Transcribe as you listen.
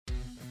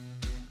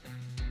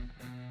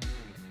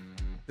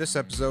This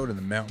episode of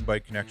the Mountain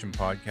Bike Connection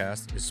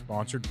podcast is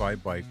sponsored by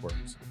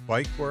Bikeworks.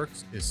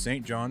 Bikeworks is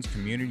St. John's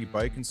community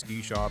bike and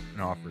ski shop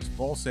and offers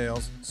full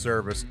sales,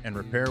 service, and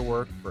repair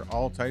work for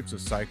all types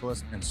of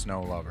cyclists and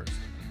snow lovers.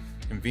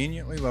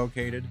 Conveniently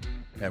located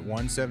at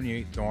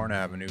 178 Thorn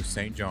Avenue,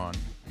 St. John,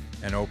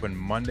 and open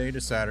Monday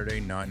to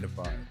Saturday 9 to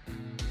 5.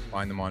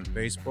 Find them on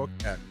Facebook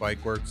at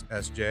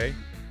BikeworksSJ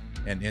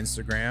and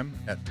Instagram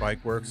at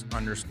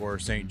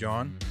Bikeworks_St.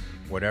 John.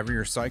 Whatever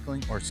your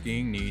cycling or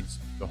skiing needs,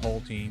 the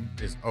whole team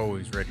is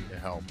always ready to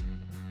help.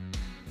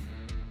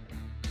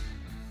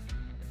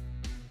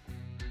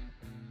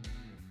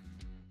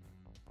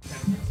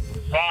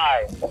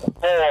 Five,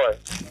 four,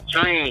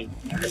 three,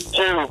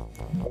 two,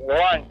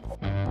 one.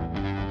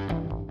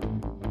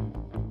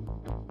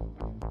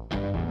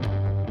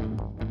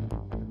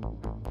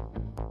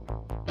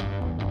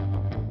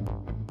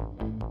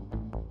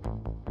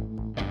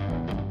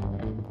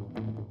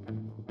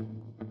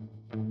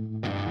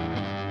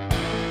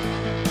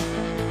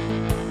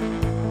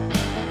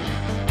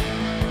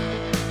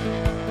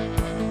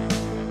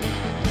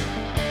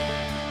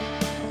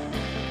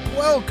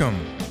 Welcome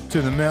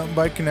to the Mountain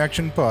Bike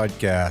Connection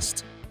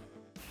podcast.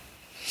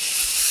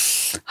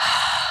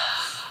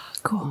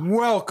 Cool.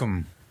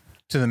 Welcome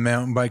to the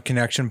Mountain Bike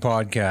Connection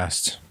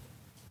podcast,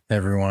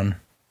 everyone.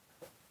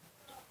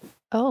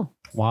 Oh,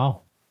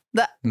 Wow.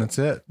 And that's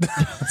it.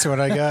 That's what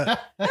I got.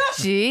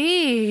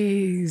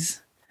 jeez.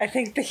 I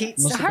think the heat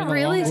Must That have been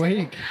really- a long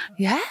week.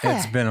 Yeah.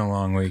 It's been a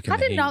long week. In How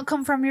the did heat. not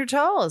come from your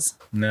toes?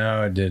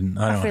 No, it didn't.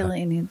 I I don't feel know. like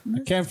you need.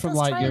 It came from let's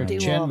like try your and do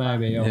chin, all that.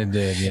 maybe. Or, It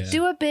did, yeah.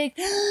 Do a big.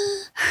 Do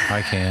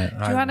I can't.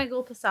 you want to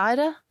go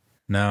cider?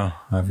 No,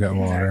 I've got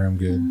water. I'm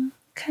good.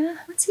 Okay.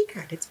 What's he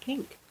got? It's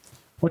pink.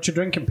 what you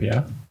drinking,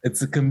 Pierre?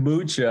 It's a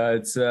kombucha.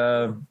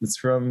 It's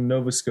from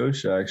Nova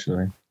Scotia,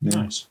 actually.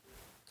 Yeah. Nice.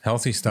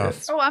 Healthy stuff.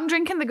 Yes. Oh, I'm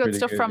drinking the good Pretty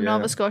stuff good, from yeah.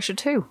 Nova Scotia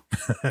too.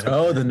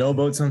 Oh, the No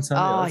Boats on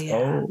Sunday.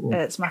 Oh That's-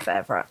 yeah, it's my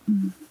favorite.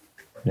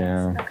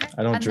 yeah.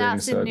 I don't And drink,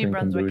 that's in so I New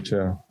drink Brunswick.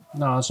 kombucha.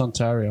 No, it's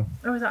Ontario.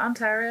 Oh, is it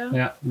Ontario?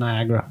 Yeah,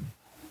 Niagara.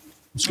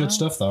 It's good Oh.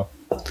 stuff, though.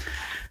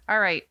 All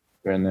right.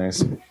 Very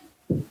nice.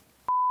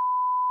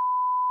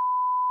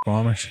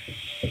 Squamish.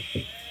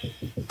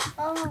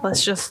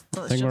 Let's just.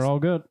 I think we're all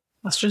good.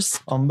 Let's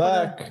just. I'm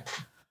back.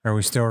 Are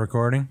we still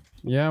recording?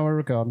 Yeah, we're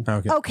recording.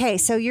 Okay. Okay,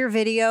 so your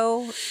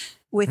video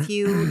with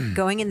you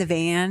going in the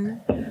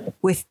van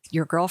with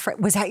your girlfriend,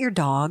 was that your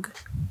dog?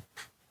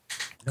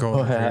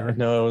 Golden Retriever.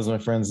 No, it was my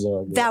friend's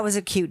dog. That was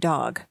a cute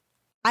dog.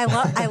 I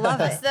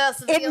love it.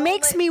 That's It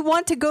makes me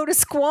want to go to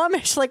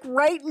Squamish like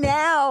right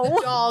now.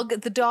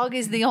 The dog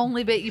is the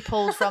only bit you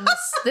pulled from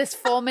this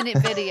 4-minute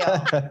video.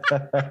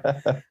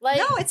 Like,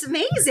 No, it's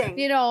amazing.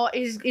 you know,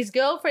 his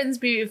girlfriend's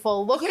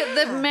beautiful. Look at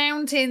the Yeah.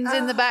 mountains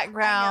in the Oh,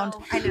 background.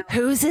 I know.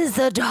 Whose is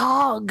the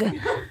dog?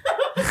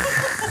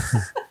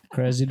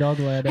 Crazy dog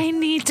lady. I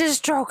need to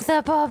stroke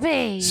the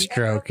puppy.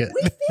 Stroke it.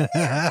 We've been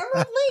there. Emerald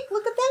Lake.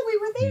 Look at that. We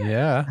were there.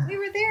 Yeah. We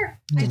were there.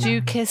 Did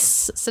you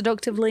kiss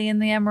seductively in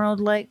the Emerald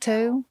Lake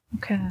too?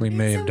 Okay. We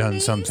may It's have done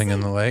something in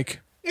the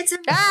lake. It's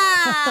amazing.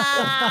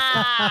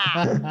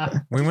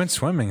 Ah! We went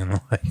swimming in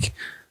the lake.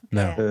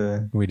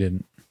 No, we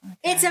didn't.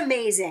 It's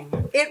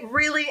amazing. It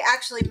really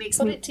actually makes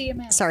Put me. it to your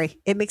mouth. Sorry,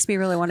 it makes me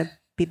really want to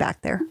be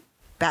back there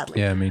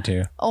badly. Yeah, me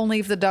too. Only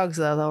if the dog's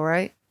there, though,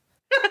 right?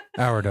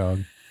 Our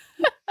dog.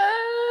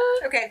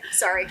 Okay,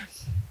 sorry.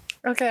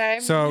 Okay.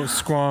 So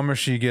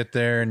Squamish, you get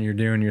there and you're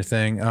doing your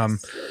thing.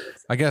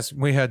 I guess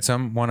we had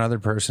one other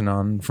person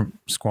on from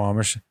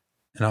Squamish,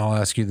 and I'll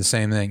ask you the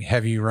same thing.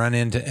 Have you run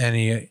into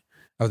any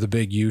of the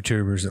big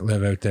YouTubers that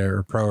live out there,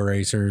 or pro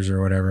racers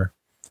or whatever?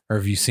 Or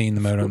have you seen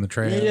them out on the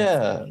trail?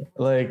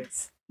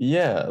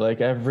 Yeah,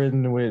 like I've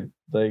ridden with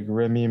like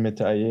Remy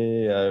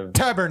Metayer. I've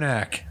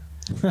Tabernacle.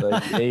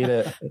 like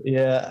Ada.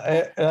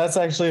 Yeah, that's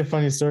actually a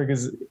funny story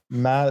because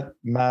Matt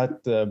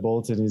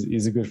Bolton,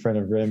 he's a good friend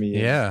of Remy.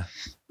 Yeah.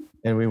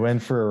 And we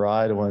went for a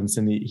ride once,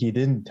 and he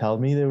didn't tell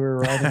me they were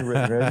riding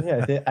with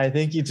Remy. I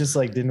think he just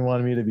like didn't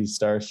want me to be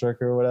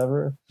starstruck or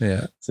whatever.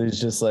 Yeah. So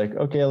he's just like,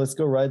 okay, let's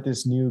go ride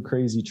this new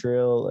crazy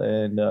trail,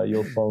 and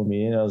you'll follow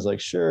me. And I was like,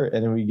 sure.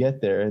 And then we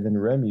get there, and then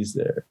Remy's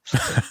there,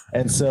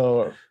 and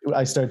so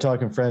I start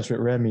talking French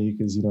with Remy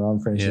because I'm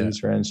French, Yeah. he's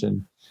French,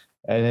 and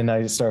then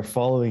I start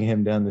following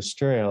him down this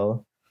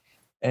trail.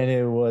 And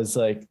it was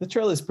like, the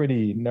trail is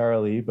pretty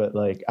gnarly, but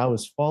like I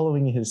was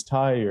following his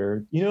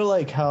tire.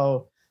 Like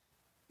how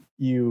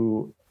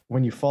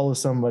when you follow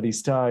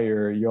somebody's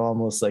tire, you're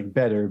almost like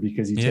better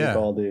because you Yeah. take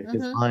all his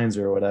lines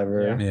or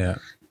whatever. Yeah.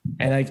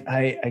 And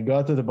I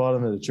got to the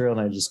bottom of the trail, and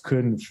I just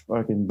couldn't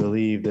fucking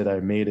believe that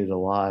I made it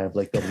alive.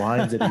 Like the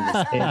lines that he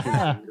was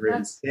taking were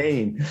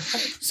insane.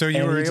 So you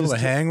And were he able to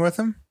just- hang with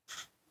him?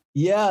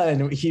 Yeah,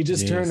 and he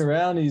just Jeez. turned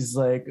around. He's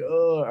like,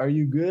 "Oh, are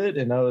you good?"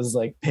 And I was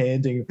like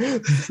panting.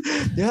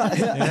 yeah.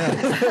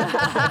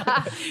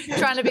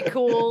 Trying to be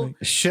cool.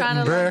 Shitting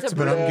Trying to learn bricks, to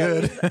but I'm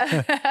good.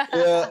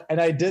 Yeah,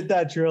 and I did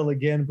that drill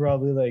again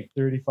probably like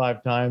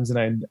 35 times,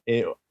 and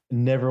it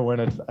never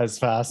went as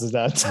fast as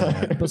that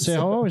time. But see, I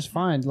always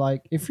find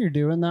like if you're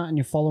doing that and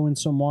you're following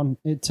someone,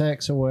 it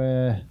takes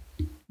away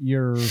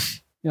your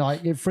You know,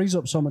 like it frees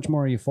up so much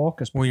more of your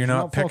focus. Well, you're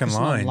because not picking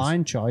focusing on lines.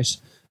 line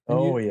choice. And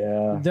Oh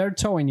yeah. they're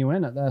towing you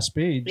in at their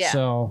speed. Yeah.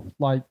 So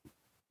like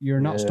you're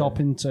not Yeah.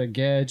 stopping to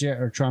gauge it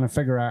or trying to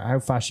figure out how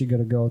fast you're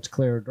gonna go to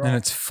clear a drop. And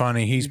it's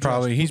funny. He's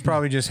probably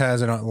just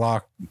has it on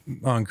lock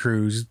on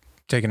cruise,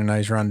 taking a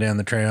nice run down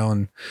the trail,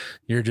 and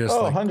you're just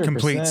Oh, like 100%.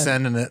 complete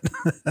sending it.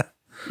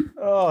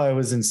 Oh, it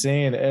was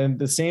insane. And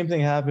the same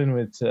thing happened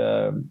with,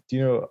 do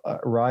you know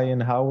Ryan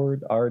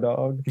Howard, our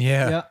dog?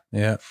 Yeah.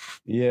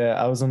 Yeah,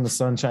 I was on the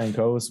Sunshine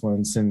Coast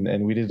once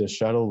and we did a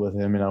shuttle with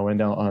him and I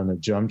went out on a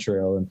jump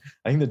trail and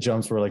I think the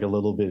jumps were like a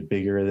little bit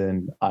bigger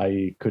than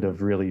I could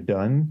have really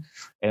done.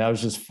 And I was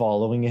just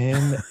following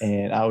him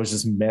and I was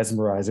just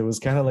mesmerized. It was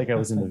kind of like I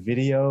was in a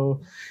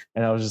video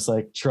and I was just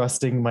like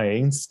trusting my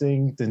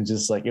instinct and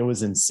just like it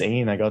was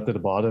insane. I got to the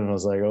bottom and I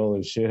was like,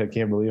 holy shit, I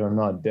can't believe I'm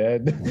not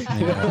dead.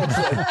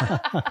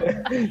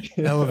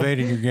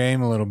 Elevated your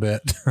game a little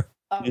bit.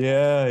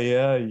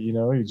 Yeah, you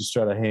know, you just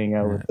try to hang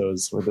out with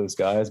those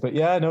guys. But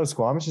yeah, no,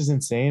 Squamish is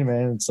insane,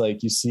 man. It's like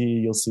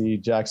you'll see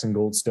Jackson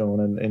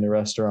Goldstone in a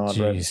restaurant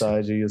right Jeez.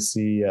 beside you. You'll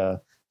see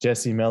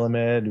Jesse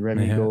Melamed,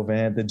 Remy Yeah.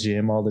 Govant at the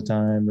gym all the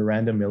time,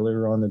 Miranda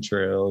Miller on the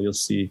trail. You'll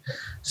see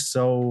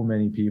so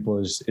many people.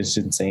 It's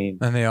insane.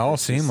 And they all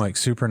seem like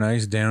super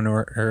nice, down to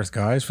earth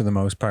guys for the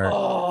most part.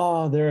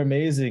 Oh, they're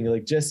amazing.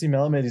 Like Jesse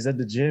Melamed, he's at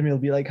the gym. He'll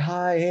be like,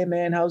 "Hi, hey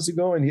man, how's it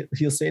going?"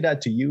 He'll say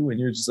that to you, and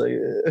you're just like,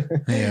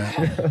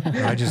 Yeah.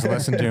 I just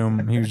listened to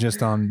him. He was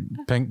just on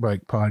Pink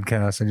Bike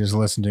podcast. I just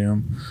listened to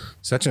him.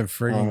 Such a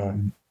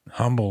freaking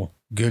humble,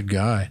 good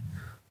guy.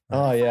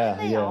 Oh yeah,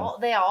 They yeah.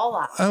 all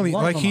are. Oh,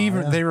 Love like them he all,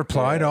 even yeah. they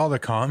reply to all the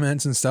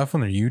comments and stuff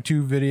on their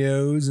YouTube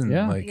videos, and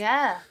Yeah. like,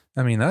 Yeah.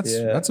 I mean, that's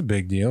Yeah. a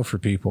big deal for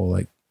people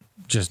like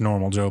just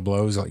normal Joe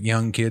Blows, like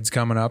young kids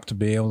coming up to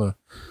be able to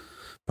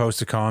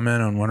post a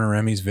comment on one of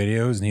Remy's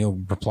videos and he'll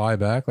reply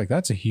back. Like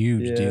that's a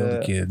huge deal to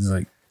Yeah. kids.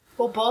 Like,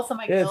 Well, both of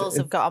my Yeah, girls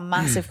have got a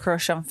massive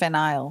crush on Finn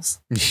Isles.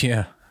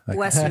 yeah. Like,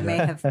 Wes, you may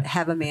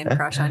have a man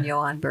crush on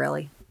Johan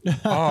Burley.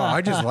 oh,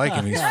 I just like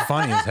him. He's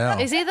funny as hell.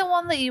 Is he the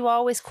one that you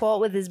always quote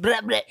with his blah,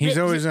 blah, He's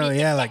blah, always blah,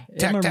 like Him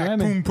tack and tack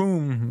Remy. boom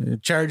boom,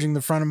 charging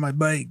the front of my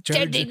bike.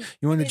 Charging.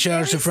 You want to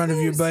charge the front of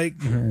your bike?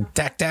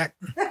 Tack tack.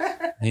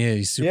 Yeah,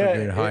 he's super Yeah,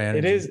 good. High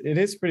it energy.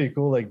 is pretty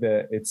cool. Like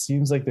that, it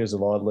seems like there's a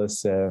lot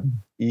less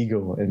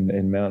ego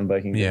in mountain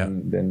biking Yeah.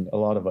 than a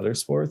lot of other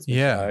sports. which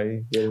Yeah.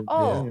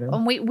 Oh, you know?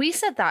 and we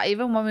said that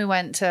even when we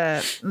went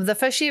to the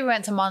first year we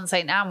went to Mont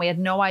Saint Anne, we had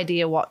no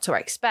idea what to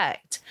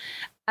expect.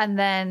 And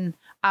then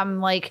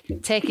I'm like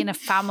taking a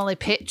family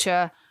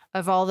picture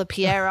of all the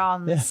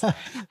Pierrons,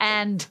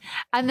 and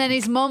then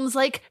his mum's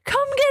like,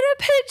 "Come get a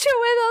picture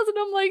with us," and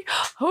I'm like,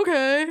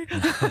 "Okay."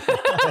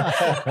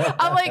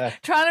 I'm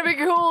like trying to be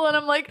cool, and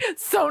I'm like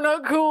so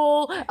not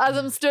cool as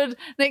I'm stood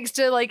next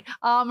to like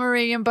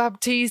Armory and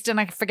Baptiste, and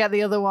I forget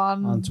the other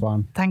one.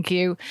 Antoine. Thank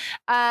you.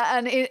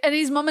 And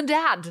his mum and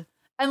dad.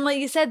 And like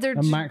you said, they're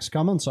And Max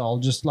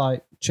Commensall just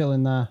like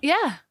chilling there.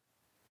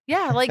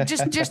 yeah, like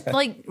just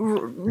like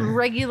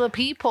regular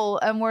people,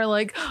 and we're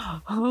like,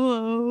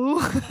 hello.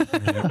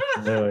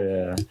 Oh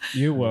yeah.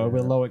 You were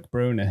with Loic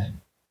Bruni.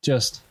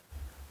 Just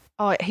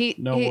Oh,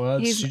 no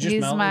words. She just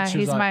he's melted. my She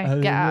was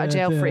like, get out of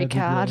jail free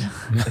yeah, card.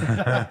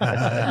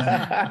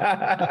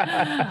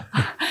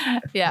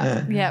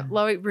 yeah.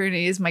 Loic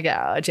Bruni is my get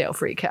out of jail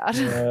free card.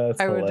 Yeah, that's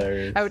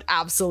hilarious. I would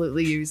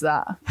absolutely use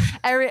that.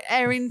 Erin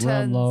run,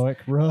 turns. Loic,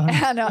 run.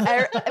 I know.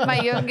 My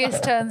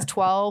youngest turns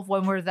 12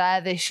 when we're there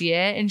this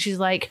year, and she's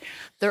like,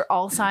 they're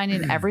all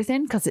signing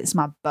everything because it's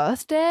my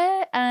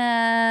birthday,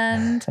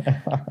 and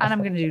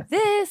I'm gonna do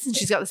this, and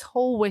she's got this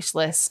whole wish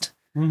list.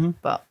 Mhm.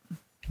 But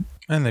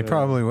And they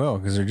probably will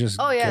because they're just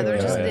they're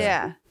just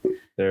Yeah.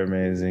 They're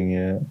amazing.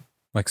 Yeah.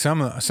 like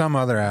some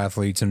other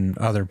athletes in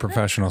other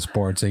professional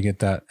sports. They get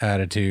that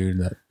attitude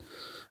that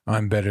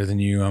I'm better than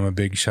you. I'm a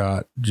big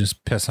shot.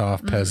 Just piss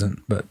off peasant.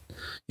 But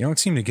you don't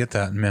seem to get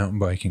that in mountain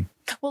biking.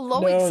 Well,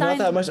 No, Loic not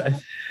signed. that much.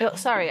 Oh,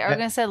 sorry, I was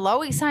gonna say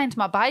Loic signed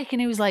my bike, and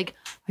he was like,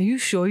 "Are you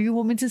sure you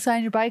want me to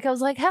sign your bike?" I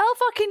was like, "Hell,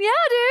 fucking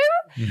yeah,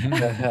 dude!"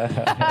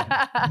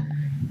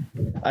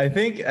 I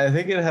think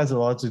it has a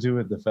lot to do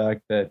with the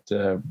fact that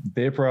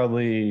they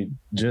probably,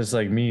 just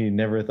like me,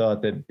 never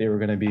thought that they were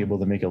going to be able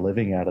to make a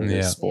living out of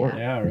this Yeah. sport.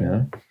 Yeah, you really.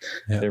 know?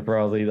 Yeah. They're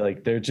probably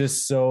like, they're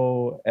just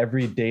so,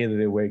 every day that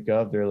they wake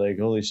up, they're like,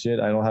 holy shit,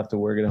 I don't have to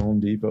work at a Home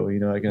Depot. You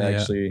know, I can Yeah.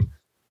 actually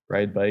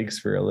ride bikes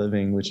for a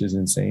living, which is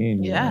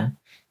insane. you Yeah.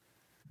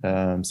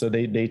 know? So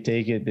they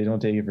take it, they don't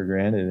take it for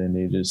granted, and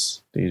they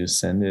just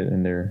send it,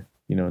 and they're,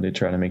 you know, they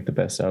try to make the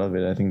best out of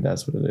it. I think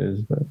that's what it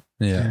is. But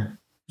Yeah.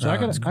 So Oh, I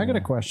that's got a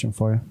cool. question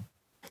for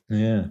you.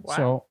 yeah. Wow.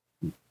 So,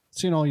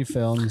 seen all your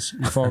films,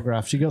 your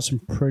photographs, you got some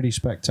pretty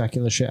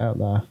spectacular shit out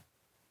there.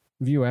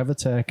 Have you ever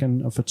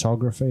taken a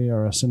photography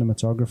or a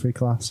cinematography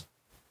class?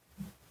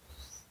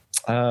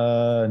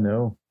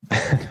 No.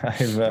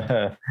 I've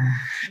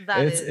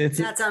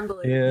That's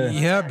unbelievable. yeah.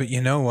 Yeah, but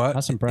you know what?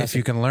 That's If impressive.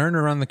 you can learn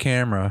to run the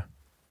camera,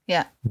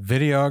 Yeah.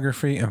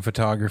 videography and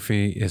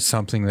photography is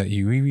something that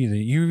you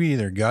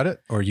either got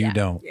it or you Yeah.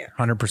 don't. Yeah.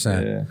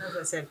 100%. Yeah. As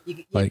I said,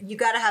 you Like-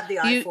 got to have the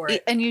eye for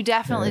it. And you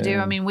definitely do.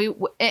 Yeah. I mean,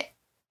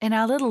 in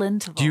our little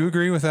interval. Do you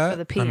agree with For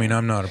that? the I mean, PM.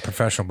 I'm not a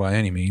professional by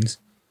any means.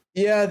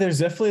 Yeah, there's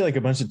definitely like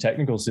a bunch of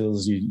technical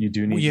skills you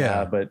do need Yeah. to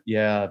have, but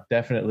yeah,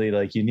 definitely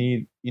like you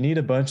need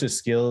a bunch of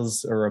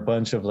skills or a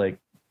bunch of like,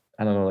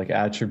 I don't know, like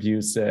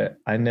attributes that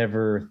I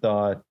never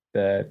thought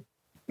that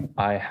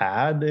I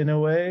had in a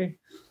way.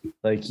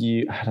 Like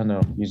I don't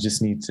know, you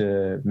just need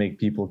to make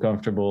people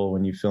comfortable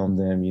when you film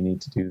them. You need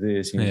to do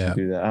this, you need to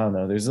do that. I don't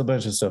know. There's a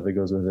bunch of stuff that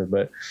goes with it,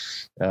 but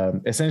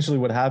essentially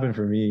what happened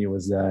for me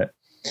was that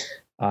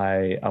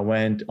I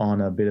went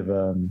on a bit of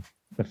a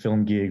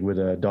film gig with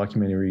a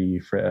documentary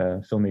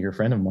filmmaker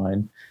friend of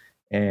mine,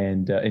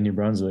 and in New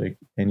Brunswick,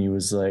 and he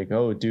was like,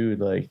 "Oh, dude,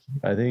 like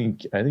I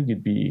think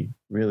you'd be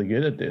really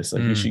good at this.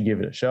 Like you should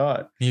give it a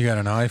shot." You got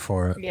an eye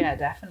for it. Yeah,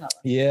 definitely.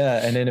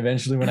 Yeah, and then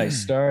eventually when I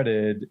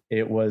started,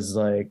 it was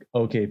like,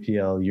 "Okay,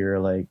 PL, you're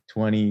like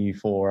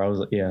 24." I was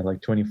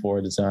like 24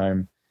 at the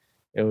time.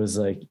 It was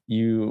like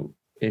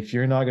if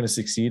you're not going to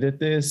succeed at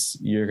this,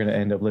 you're going to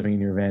end up living in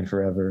your van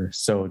forever.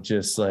 So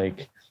just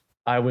like,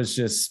 I was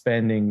just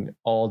spending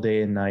all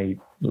day and night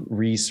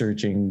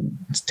researching,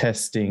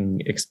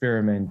 testing,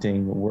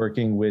 experimenting,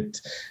 working with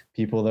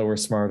people that were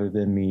smarter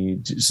than me,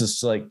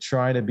 just like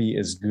trying to be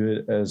as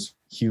good as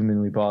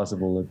humanly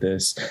possible at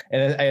this.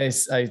 And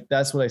I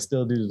that's what I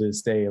still do to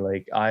this day.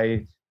 Like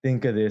I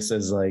think of this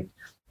as like,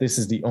 this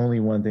is the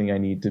only one thing I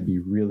need to be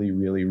really,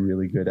 really,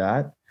 really good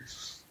at.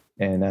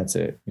 And that's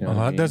it. You know Well,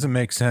 what I that mean? doesn't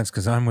make sense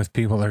because I'm with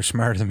people that are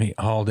smarter than me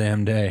all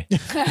damn day. And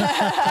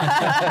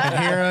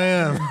here I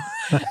am.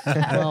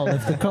 Well,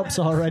 if the cup's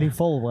already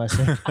full,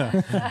 Wesley.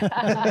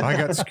 I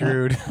got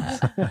screwed.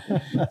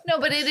 No,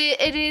 but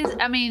it is.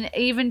 I mean,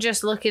 even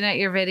just looking at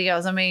your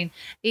videos. I mean,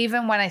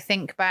 even when I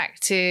think back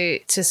to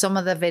some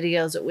of the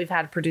videos that we've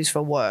had produced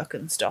for work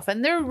and stuff,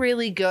 and they're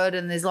really good.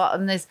 And there's a lot,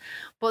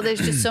 but there's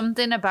just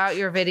something about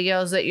your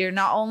videos that you're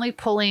not only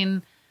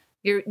pulling.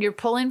 You're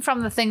pulling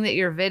from the thing that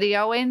you're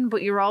videoing,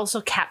 but you're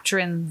also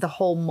capturing the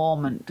whole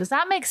moment. Does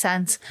that make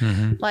sense?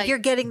 Mm-hmm. Like You're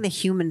getting the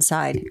human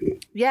side.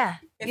 yeah,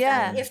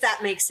 If that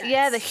makes sense.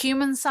 yeah, the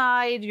human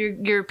side.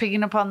 You're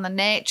picking up on the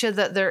nature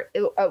that they're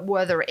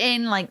where they're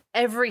in, like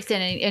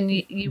everything, and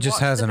you Just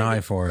watch has the an video-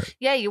 eye for it.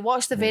 Yeah, you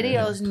watch the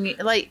videos and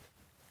like.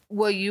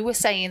 Well, you were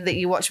saying that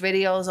you watch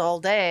videos all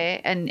day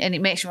and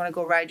it makes you want to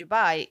go ride your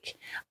bike.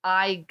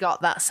 I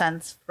got that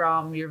sense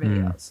from your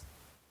videos.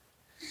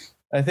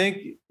 I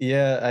think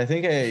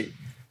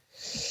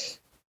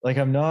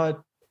I'm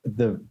not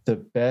the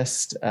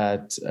best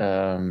at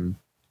I'm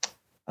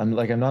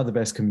not the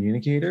best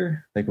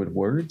communicator, like with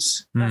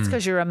words, That's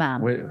because you're a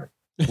man.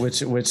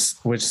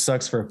 which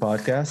sucks for a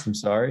podcast. I'm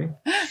sorry.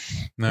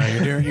 No,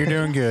 you're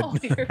doing good.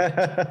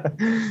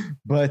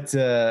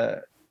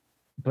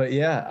 But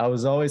yeah, I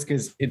was always,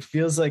 because it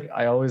feels like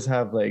I always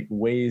have like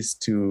ways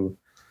to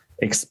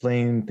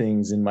explain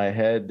things in my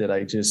head that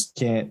I just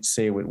can't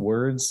say with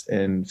words,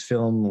 and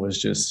film was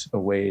just a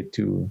way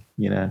to,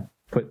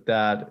 put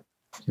that,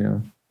 in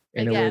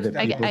a way that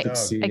people could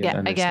see and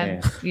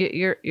understand.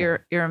 You're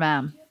a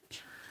man.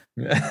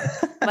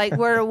 Like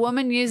where a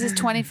woman uses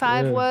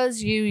 25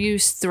 words, you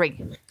use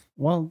 3.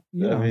 Well,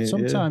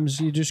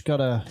 sometimes you just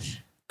gotta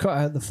cut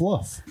out the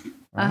fluff.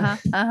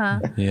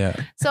 Yeah.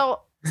 So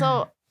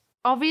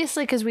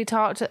obviously, because we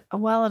talked,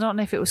 well, I don't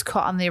know if it was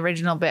cut on the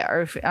original bit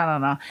or if, I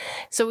don't know.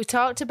 So we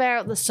talked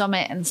about the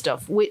summit and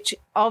stuff,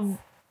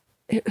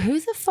 who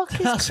the fuck is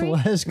That's creaking?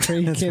 Wes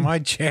creaking. It's my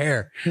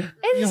chair. It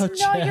is Your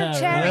not your chair,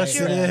 chair. yes,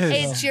 it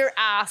is. It's your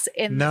ass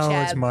in the No,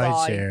 chair. it's my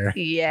boy. chair.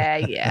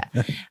 Yeah.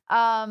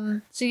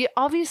 So you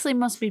obviously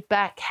must be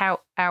back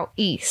out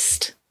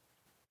east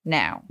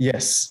now.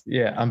 Yes.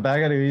 Yeah. I'm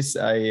back at East.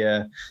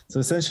 So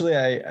essentially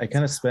I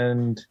kind of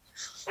spend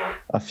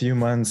a few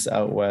months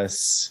out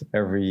west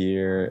every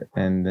year,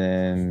 and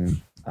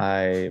then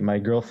my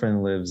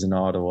girlfriend lives in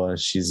Ottawa.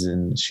 She's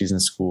in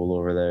school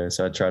over there,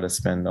 so I try to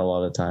spend a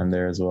lot of time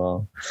there as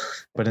well.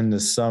 But in the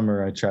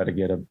summer, I try to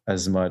get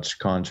as much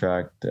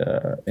contract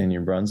in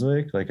New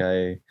Brunswick. Like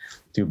I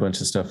do a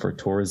bunch of stuff for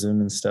tourism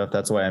and stuff.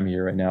 That's why I'm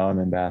here right now. I'm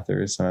in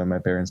Bathurst. I'm at my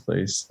parents'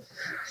 place.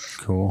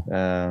 Cool.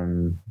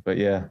 But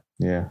yeah.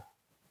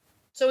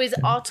 So is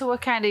Ottawa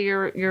kind of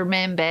your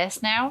main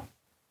base now?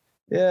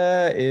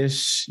 Yeah,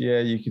 ish.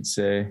 Yeah, you could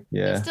say.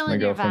 Yeah. You're still in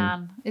your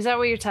van. Is that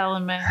what you're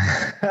telling me?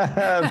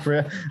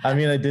 I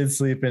mean, I did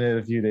sleep in it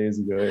a few days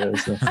ago. Yeah,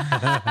 so.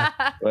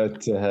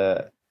 But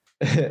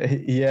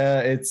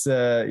yeah, it's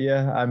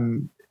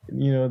I'm,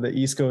 the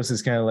East Coast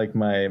is kind of like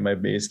my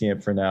base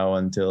camp for now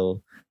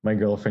until my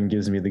girlfriend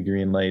gives me the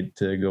green light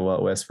to go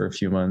out west for a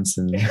few months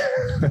and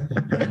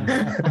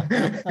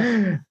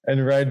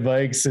and ride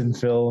bikes and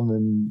film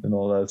and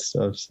all that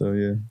stuff. So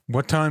yeah.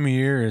 What time of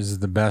year is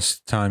the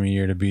best time of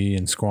year to be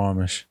in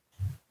Squamish?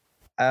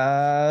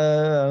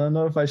 I don't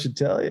know if I should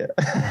tell you.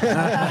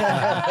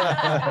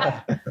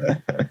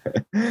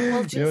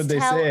 Well, just You know what they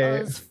tell say.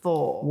 us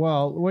for.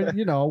 Well,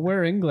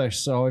 we're English,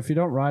 so if you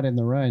don't ride in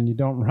the rain, you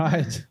don't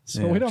ride.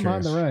 So Yeah, we don't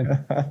mind the rain.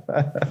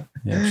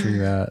 Yeah, true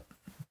that.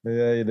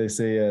 They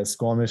say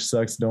Squamish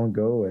sucks, don't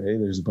go away.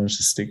 There's a bunch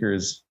of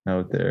stickers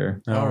out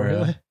there. Oh,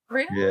 really?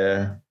 Really?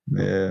 Yeah.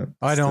 Yeah.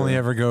 I'd So- only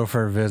ever go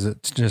for a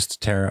visit just to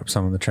tear up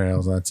some of the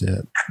trails. That's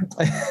it.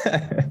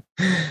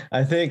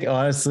 I think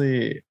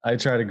honestly, I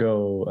try to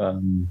go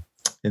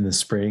in the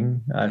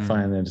spring. I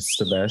find that it's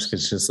the best.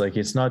 It's just like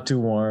it's not too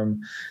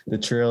warm. The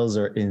trails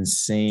are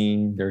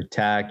insane. They're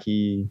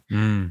tacky.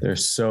 They're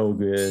so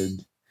good.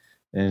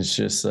 And it's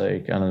just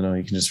like, I don't know,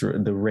 you can just,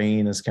 the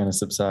rain has kind of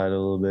subsided a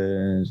little bit.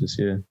 And it's just,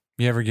 yeah.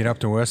 You ever get up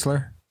to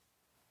Whistler?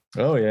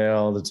 Oh, yeah,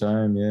 all the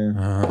time. Yeah.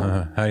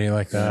 How do you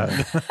like that?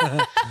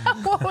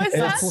 What was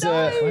that It's,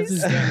 Where's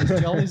noise? he getting his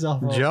jollies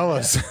off of?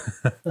 Jealous.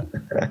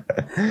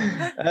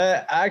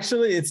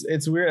 Actually,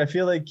 it's weird. I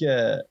feel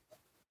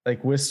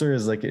like Whistler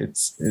is like,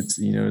 it's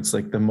it's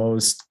like the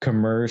most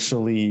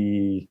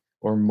commercially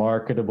or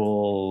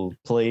marketable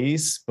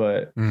place,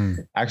 but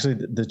actually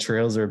the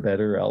trails are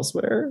better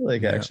elsewhere.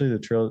 Like actually the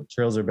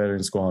trails are better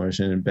in Squamish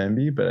and in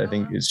Bemby, but I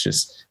think it's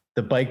just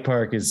the bike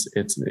park is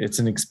it's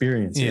an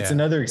experience. Yeah. It's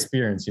another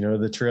experience.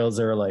 The trails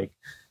are like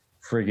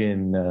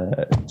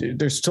friggin' dude,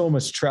 there's so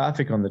much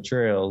traffic on the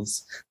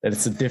trails that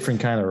it's a different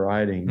kind of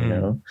riding,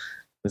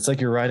 It's like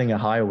you're riding a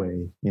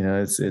highway,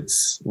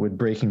 it's with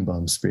braking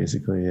bumps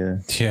basically. Yeah.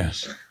 Yeah.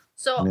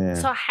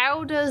 So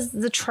how does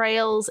the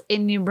trails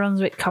in New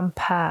Brunswick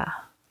compare?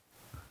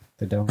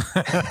 They don't.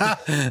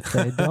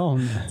 They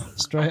don't.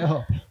 Straight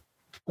up.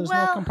 There's no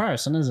Well-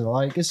 comparison, is it?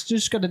 Like, it's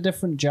just got a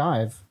different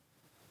jive.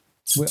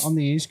 We're on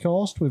the East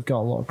Coast, we've got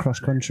a lot of cross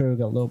country, we've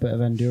got a little bit of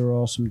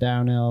enduro, some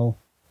downhill.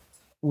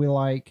 We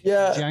like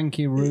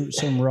janky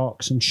roots and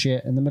rocks and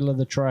shit in the middle of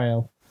the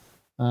trail.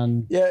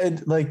 And yeah,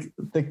 it, like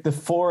the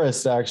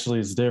forest actually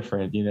is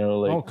different,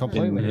 like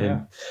completely,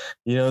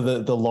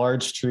 the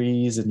large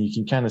trees, and you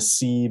can kind of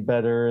see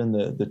better, and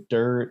the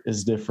dirt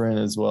is different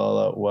as well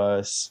out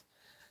west.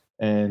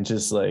 And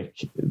just like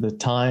the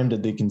time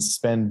that they can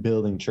spend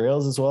building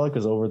trails as well,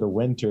 because over the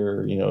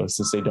winter,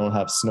 since they don't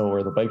have snow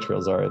where the bike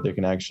trails are, they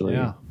can actually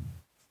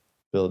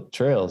build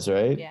trails,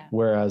 right? Yeah.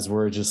 Whereas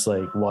we're just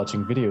like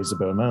watching videos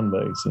about mountain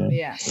bikes,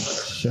 Yeah.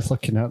 just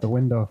looking out the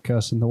window,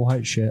 cursing the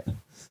white shit.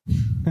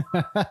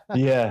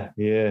 yeah.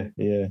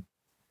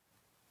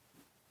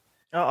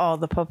 Oh,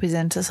 the puppy's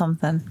into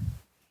something.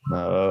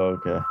 Oh,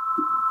 okay.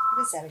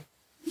 What is that?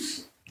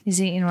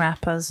 He's eating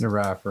wrappers. The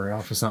wrapper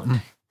off of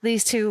something.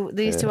 These two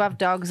have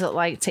dogs that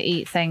like to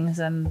eat things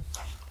and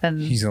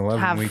He's 11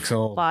 have weeks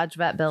old. large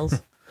vet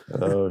bills.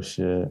 Oh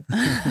shit.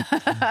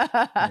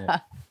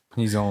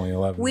 He's only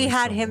 11. We weeks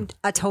had old. him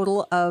a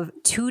total of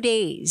 2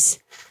 days.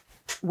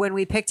 When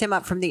we picked him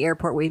up from the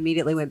airport, we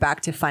immediately went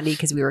back to Fundy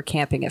because we were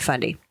camping at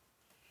Fundy.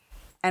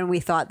 And we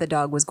thought the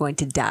dog was going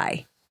to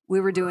die. We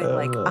were doing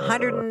like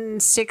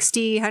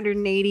 160,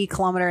 180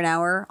 kilometer an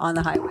hour on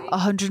the highway.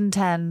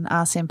 110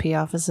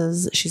 RCMP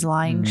officers. She's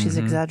lying. She's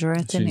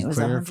exaggerating. She's it was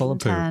clear full of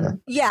poop.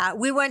 110. Yeah,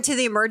 we went to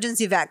the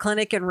emergency vet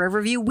clinic in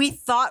Riverview. We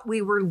thought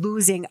we were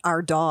losing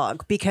our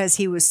dog because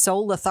he was so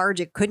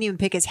lethargic, couldn't even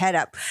pick his head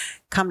up.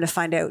 Come to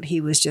find out, he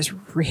was just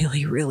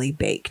really, really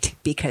baked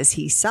because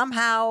he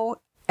somehow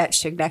at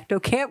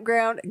Chignecto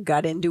Campground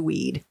got into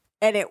weed.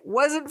 And it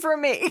wasn't for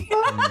me.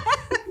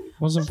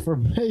 Wasn't for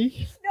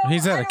me. No,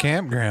 He's I at a don't-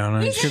 campground.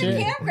 and it He's should at a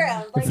be-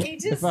 campground. Like he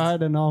just, If I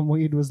had known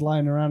weed was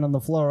lying around on the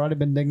floor, I'd have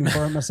been digging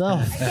for it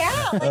myself.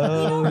 yeah.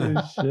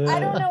 Like, Shit. I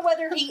don't know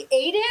whether he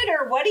ate it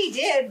or what he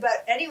did,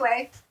 but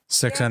anyway.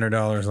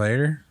 $600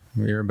 later,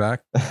 we were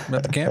back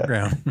at the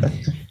campground.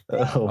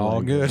 Oh,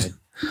 All my good. God.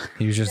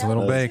 He was just a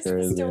little That's baked.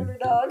 crazy. Stoner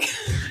dog.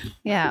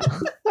 Yeah.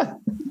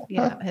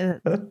 Yeah.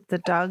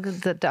 The dog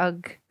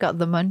got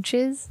the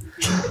munchies.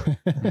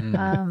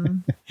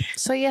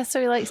 So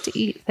he likes to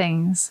eat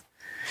things.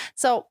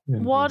 So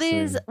what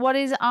is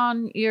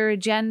on your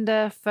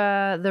agenda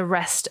for the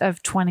rest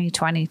of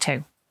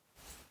 2022?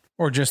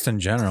 Or just in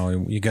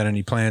general, you got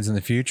any plans in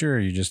the future, or are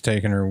you just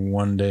taking her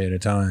one day at a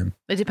time?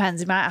 It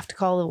depends. You might have to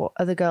call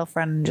the other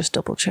girlfriend and just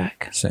double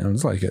check.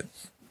 Sounds like it.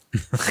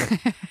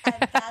 And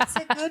that's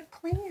a good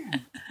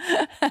plan.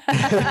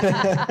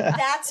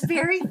 That's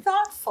very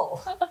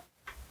thoughtful.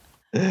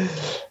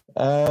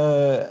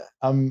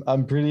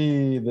 I'm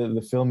pretty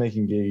the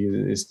filmmaking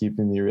gig is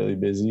keeping me really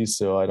busy,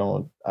 so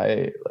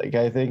I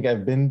think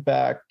I've been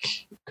back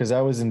because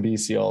I was in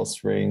BC all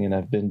spring, and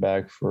I've been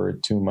back for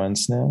 2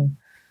 months now.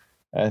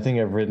 I think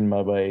I've ridden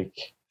my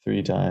bike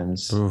 3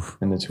 times Oof.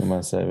 in the 2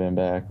 months that I've been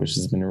back, which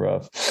has been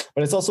rough.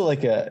 But it's also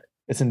like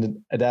it's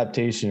an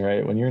adaptation,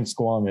 right? When you're in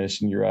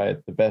Squamish and you're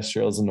at the best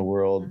trails in the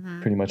world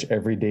pretty much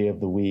every day of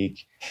the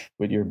week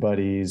with your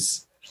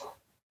buddies,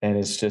 and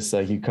it's just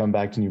like you come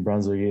back to New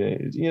Brunswick,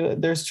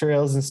 there's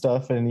trails and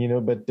stuff,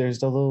 and but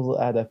there's a little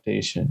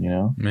adaptation,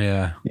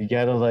 Yeah. you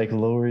gotta like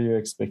lower your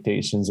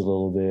expectations a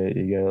little bit.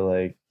 You gotta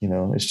like,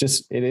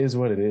 it is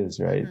what it is,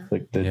 right?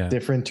 Like the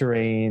different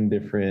terrain,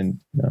 different,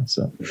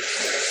 so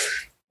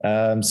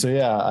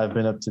yeah, I've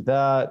been up to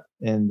that.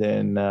 And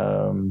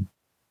then,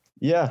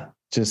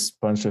 just a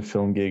bunch of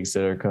film gigs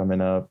that are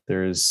coming up.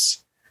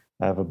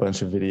 I have a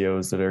bunch of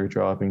videos that are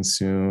dropping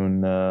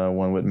soon.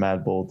 One with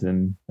Matt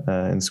Bolton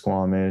in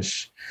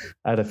Squamish.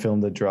 I had a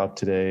film that dropped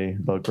today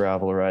about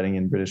gravel riding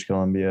in British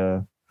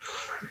Columbia.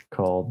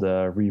 called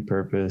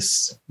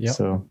Repurpose. Yep.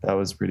 So that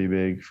was pretty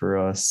big for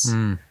us.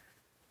 Mm.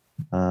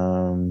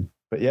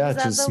 But yeah, Was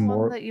that just the more.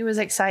 one that you was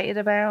excited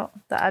about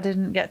that I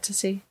didn't get to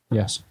see?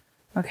 Yes.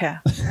 Okay.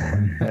 Was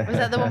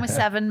that the one with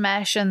Seven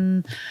Mesh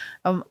and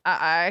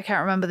I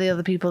can't remember the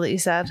other people that you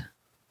said?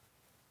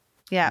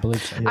 Yeah. I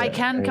believe so. I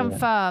can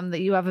confirm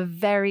that you have a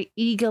very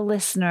eager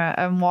listener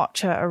and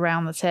watcher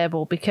around the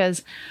table,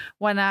 because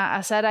when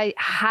I said I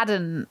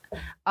hadn't,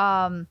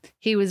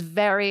 he was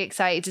very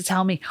excited to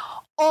tell me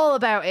all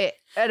about it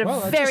at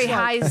a very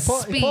high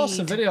speed. He posts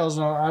the videos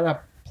and I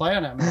play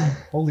on it. I'm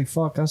like, holy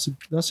fuck,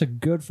 that's a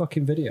good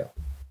fucking video.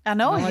 I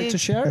know. I like to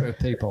share it with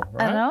people,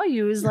 right? I know.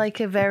 You was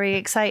like a very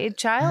excited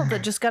child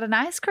that just got an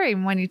ice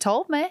cream when you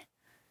told me.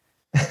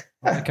 I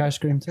like ice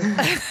cream too.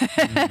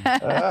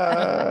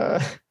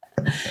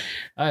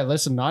 Hey,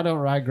 listen, I don't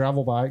ride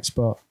gravel bikes,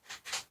 but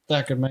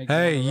that could make.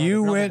 Hey,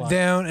 you went bike.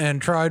 down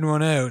and tried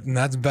one out, and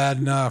that's bad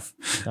enough.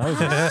 That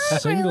was I a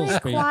single really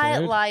speed, quite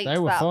dude. liked They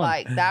were that fun.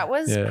 bike. That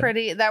was Yeah.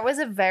 pretty. That was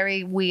a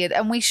very weird.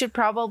 And we should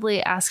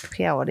probably ask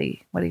Pierre what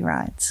he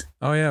rides.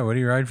 Oh yeah, what do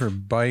you ride for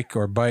bike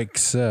or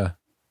bikes?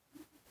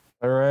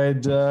 I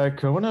ride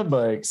Kona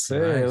bikes. Hey,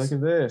 Nice. look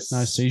at this.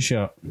 Nice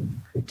t-shirt.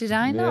 Did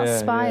I not Yeah,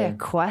 spy yeah. a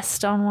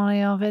quest on one of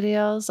your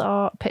videos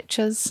or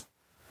pictures?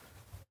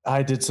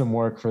 I did some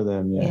work for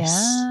them, yes.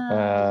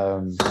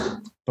 Yeah.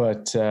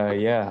 But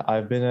yeah,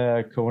 I've been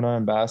a Kona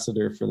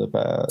ambassador for the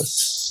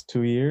past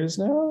 2 years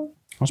now.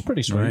 That's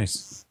pretty sweet.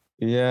 Nice.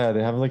 Yeah,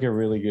 they have like a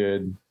really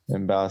good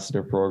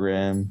ambassador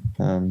program.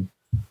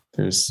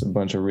 There's a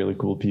bunch of really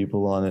cool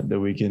people on it that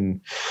we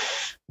can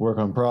work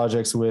on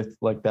projects with,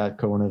 like that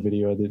Kona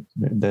video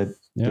that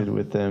Yeah. did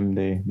with them.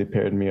 They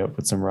paired me up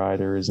with some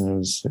riders, and it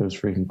was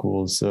freaking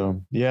cool.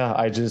 So yeah,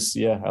 I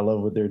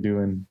love what they're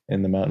doing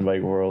in the mountain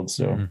bike world.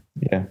 So Mhm.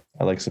 yeah,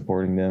 I like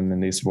supporting them,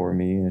 and they support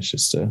me. And it's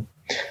just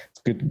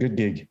it's a good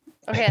gig.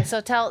 Okay,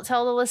 so tell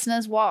the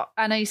listeners what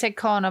I know you said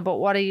Kona, but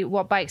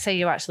what bikes are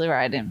you actually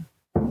riding?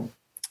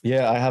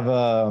 Yeah, I have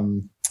a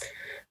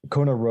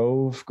Kona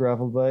Rove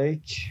gravel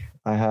bike.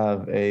 I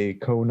have a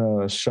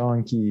Kona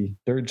Shonky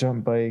dirt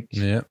jump bike,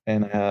 Yeah.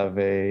 and I have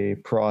a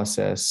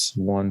Process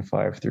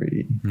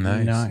 153.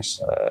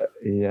 Nice.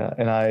 Yeah,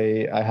 and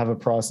I have a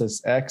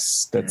Process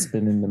X that's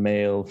been in the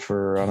mail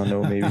for I don't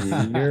know, maybe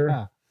a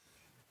year.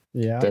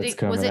 Yeah. That's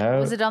coming out.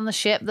 Was it on the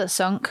ship that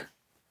sunk?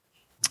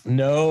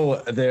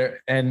 No,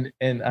 there and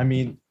I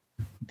mean,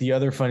 the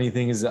other funny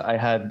thing is that I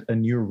had a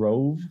new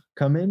Rove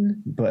come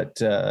in, but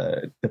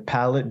the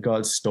pallet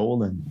got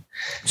stolen.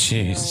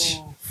 Jeez.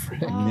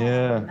 Oh,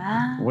 Yeah.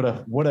 man.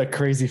 What a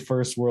crazy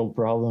first world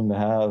problem to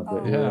have.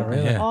 But Yeah,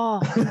 really. Yeah.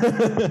 Oh,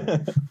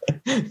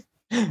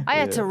 I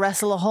had to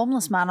wrestle a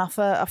homeless man off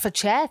a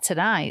chair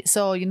tonight,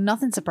 so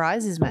nothing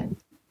surprises me.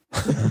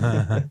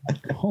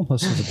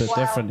 Homeless is a bit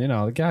different, you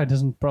know. The guy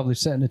doesn't probably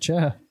sit in a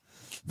chair.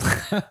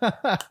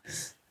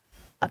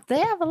 They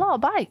have a lot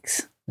of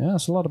bikes. Yeah,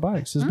 it's a lot of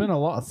bikes. There's been a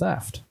lot of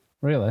theft,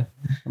 really.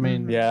 I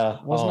mean, Yeah,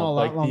 wasn't all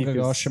that Bike long Thief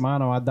ago is-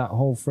 Shimano had that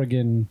whole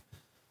friggin'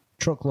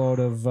 truckload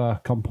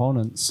of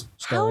components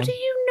How stolen. do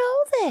you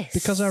know this?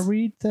 Because I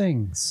read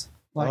things.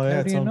 Like, oh how yeah, do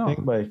it's you on know?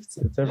 Pink Bikes.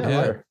 It's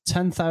everywhere.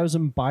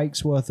 10,000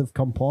 bikes worth of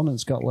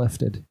components got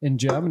lifted in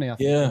Germany. I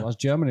think Yeah. it was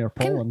Germany or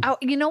Poland.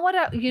 You know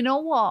what? You know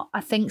what I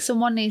think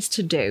someone needs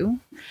to do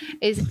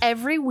is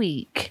every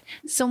week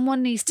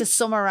someone needs to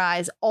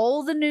summarize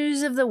all the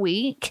news of the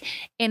week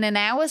in an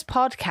hour's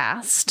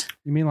podcast.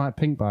 You mean like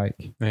Pink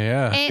Bike?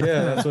 Yeah. And-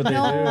 Yeah, that's what they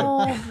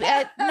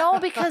do. no,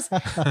 because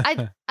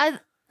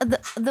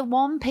the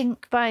one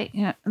Pink Bike,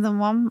 the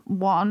one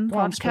Go on,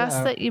 spit it podcast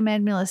out. that you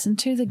made me listen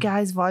to, the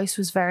guy's voice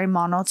was very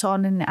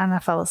monotone and I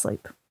fell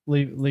asleep.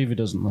 Levy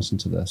doesn't listen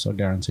to this, I'll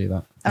guarantee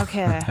that.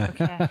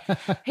 Okay.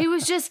 He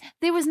was just,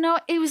 it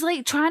was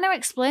like trying to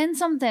explain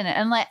something.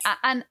 And like,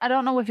 and I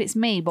don't know if it's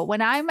me, but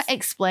when I'm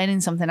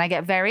explaining something, I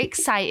get very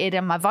excited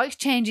and my voice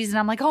changes and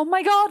I'm like, oh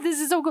my God, this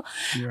is so cool.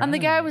 And the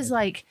guy was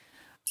like,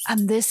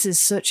 and this is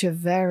such a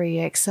very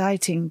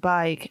exciting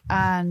bike.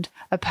 And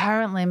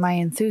apparently my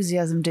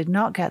enthusiasm did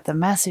not get the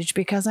message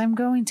because I'm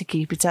going to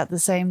keep it at the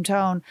same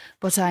tone,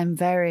 but I'm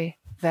very,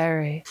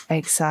 very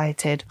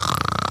excited.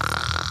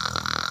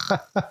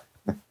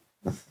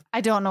 I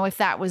don't know if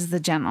that was the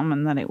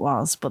gentleman that it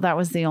was, but that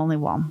was the only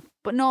one.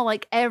 But no,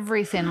 like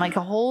everything, like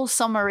a whole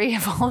summary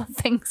of all the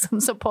things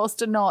I'm supposed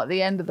to know at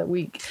the end of the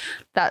week.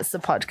 That's the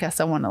podcast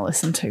I want to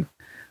listen to.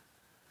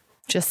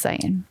 Just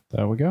saying.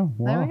 There we go.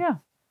 Wow. There we go.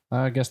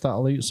 I guess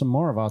that'll eat some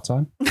more of our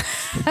time.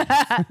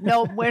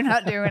 No, we're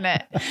not doing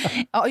it.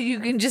 Oh, you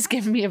can just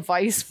give me a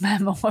voice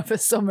memo of a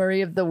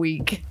summary of the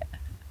week.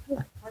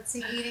 What's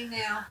he eating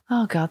now?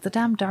 Oh God, the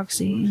damn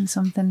dog's eating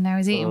something now.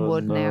 He's eating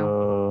wood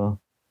now.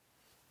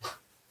 now.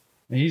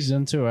 He's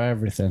into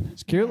everything.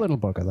 It's a cute little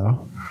bugger,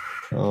 though.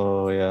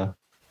 Oh yeah,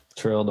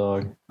 trail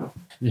dog.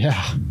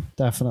 Yeah,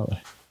 definitely.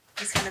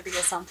 He's gonna be a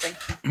something.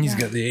 He's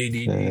got the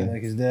ADD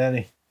like his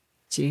daddy.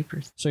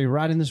 Jeepers. So you're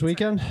riding this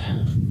weekend?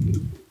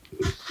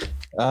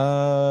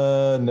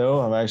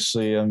 No,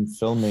 I'm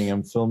filming.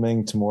 I'm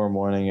filming tomorrow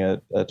morning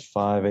at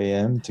 5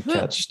 a.m. to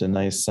catch the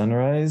nice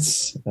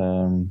sunrise.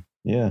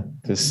 Yeah,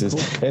 this is.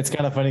 It's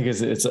kind of funny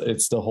because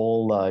it's the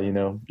whole you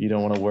know, you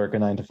don't want to work a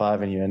 9 to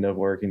 5 and you end up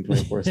working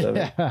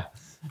 24/7.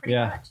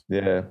 Yeah.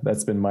 Yeah,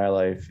 that's been my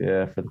life.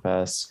 Yeah, for the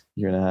past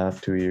year and a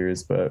half, 2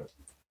 years. But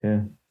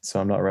yeah, so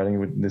I'm not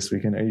riding this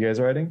weekend. Are you guys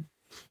riding?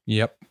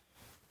 Yep.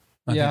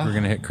 I Yeah. think we're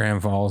gonna hit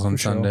Cram Falls on For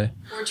sure. Sunday.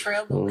 We're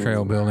trail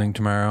Trail building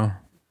tomorrow.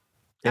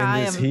 In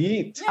I this am-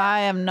 heat? I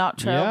am not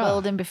trail Yeah.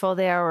 building before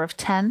the hour of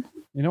 10.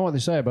 You know what they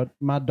say about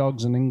mad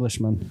dogs and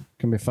Englishmen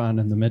can be found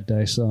in the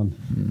midday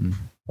sun.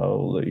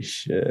 Holy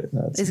shit!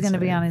 That's He's going to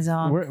be insane. on his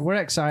own. We're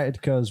excited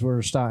because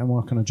we're starting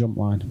work on a jump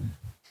line.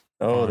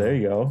 Oh, there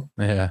you go.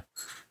 Yeah.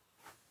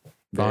 There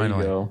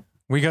Finally. you go.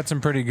 We got some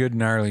pretty good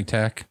gnarly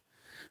tech.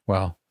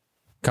 Well,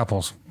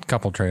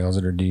 couple trails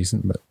that are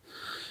decent, but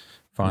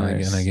finally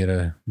Nice. gonna get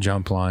a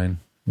jump line.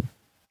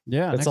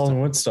 Yeah, That's next all time-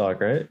 in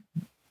Woodstock, right?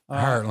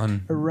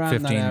 Heartland, around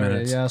 15 that area.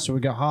 minutes. Yeah, so we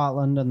got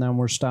Heartland, and then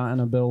we're starting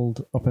a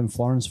build up in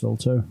Florenceville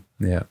too.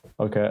 Yeah.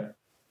 Okay.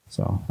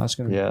 So that's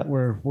gonna. Yeah.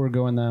 We're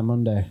going there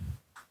Monday.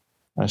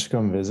 I should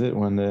come visit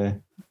one day.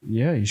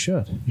 Yeah, you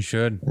should. You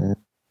should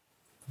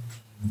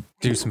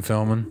do some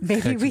filming.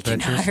 Maybe take we some can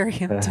pictures. hire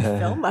him to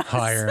film us.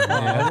 Hire him.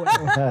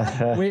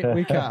 Yeah.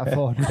 We can't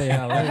afford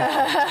PLA.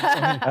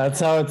 That's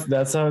how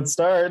it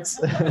starts.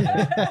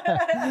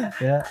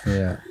 Yeah.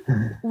 Yeah.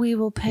 We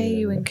will pay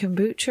you in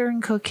kombucha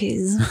and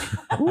cookies.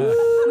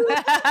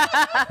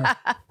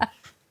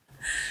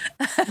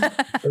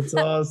 That's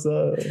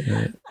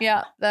awesome.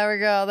 Yeah, there we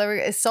go.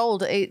 It's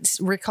sold. It's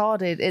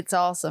recorded. It's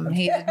awesome.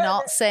 He did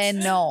not say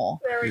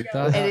no.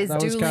 That, It is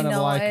that was duly kind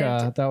of like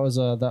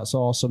noted. that's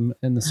awesome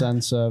in the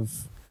sense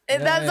of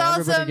That's everybody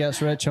awesome.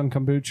 gets rich on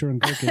kombucha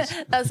and cookies.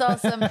 That's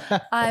awesome.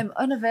 I'm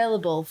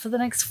unavailable for the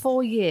next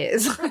 4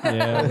 years.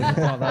 Yeah, we can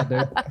plot that,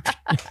 dude.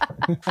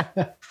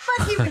 But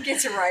he would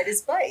get to ride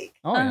his bike.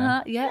 Oh yeah.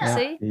 Uh-huh. Yeah,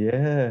 see?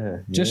 Yeah.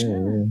 Just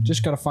yeah.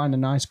 just got to find a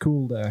nice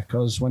cool day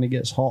because when it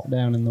gets hot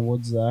down in the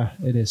woods there,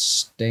 it is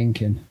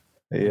stinking.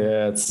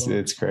 Yeah,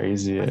 it's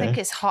crazy. I Yeah. think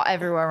it's hot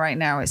everywhere right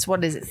now. It's,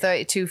 what is it,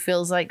 32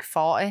 feels like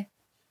 40?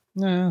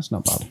 Nah, that's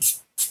not bad.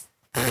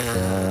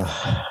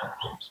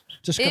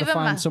 Just got to Even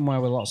find my- somewhere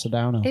with lots of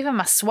downhill. Even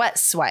my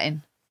sweat's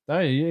sweating.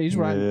 Hey, he's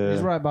right. Yeah.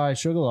 He's right by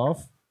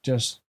Sugarloaf.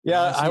 Just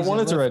Yeah, nice, I easy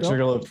wanted to ride lift up.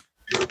 Sugarloaf.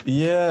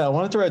 Yeah, I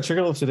wanted to ride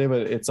Sugarloaf today,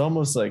 but it's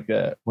almost like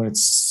when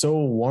it's so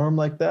warm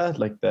like that,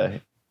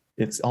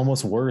 it's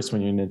almost worse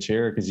when you're in a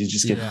chair because you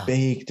just get Yeah.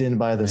 baked in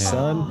by the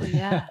sun. Oh,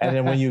 yeah. And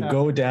then when you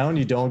go down,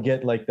 you don't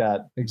get like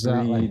that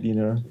Exactly. breathe, you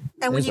know?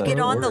 And when It's you like get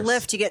on the worse.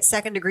 lift, you get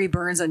 2nd-degree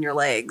burns on your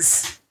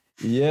legs.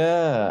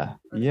 Yeah.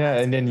 Yeah.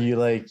 And then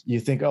you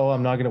think, oh,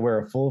 I'm not going to wear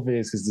a full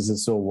face because this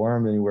is so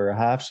warm. Then you wear a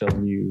half shell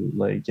and you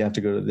have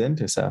to go to the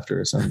dentist after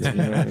or something.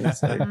 You know what I mean?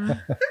 It's like,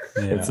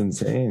 it's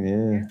insane.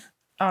 Yeah.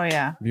 Oh,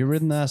 yeah. Have you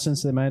ridden there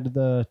since they made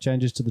the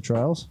changes to the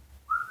trails?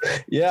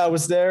 Yeah, I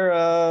was there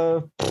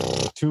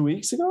 2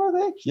 weeks ago, I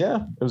think.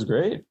 Yeah, it was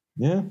great.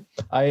 Yeah,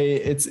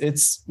 it's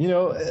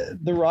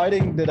the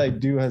riding that I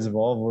do has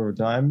evolved over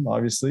time,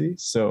 obviously.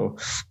 So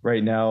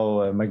right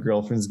now, my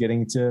girlfriend's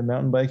getting into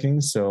mountain biking,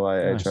 so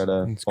I Nice. try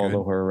to That's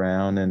follow good. her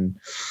around and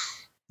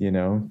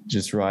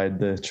just ride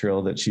the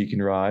trail that she can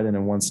ride. And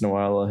then once in a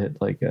while, I'll hit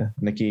like an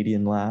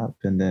Acadian lap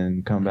and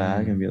then come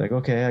back and be like,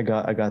 okay, I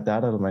got that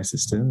out of my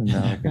system, and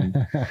now I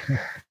can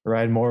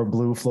ride more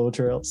blue flow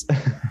trails.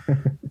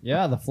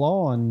 Yeah, the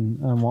flow and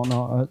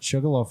whatnot at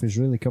Sugarloaf is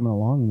really coming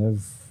along.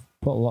 They've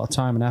put a lot of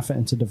time and effort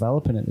into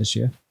developing it this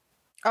year.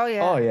 Oh,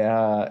 yeah. Oh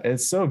yeah,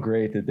 it's so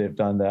great that they've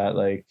done that.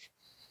 Like,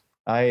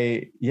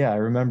 I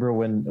remember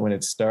when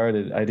it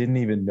started, I didn't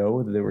even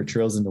know that there were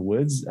trails in the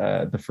woods.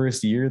 The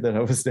first year that I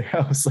was there,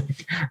 I was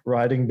like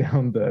riding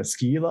down the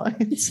ski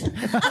lines, and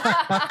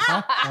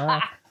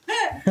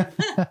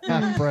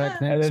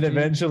then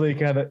eventually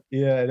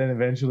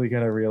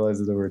kind of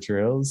realized that there were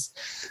trails.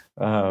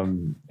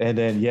 And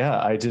then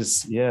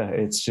it's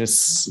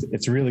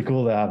really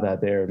cool to have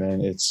that there,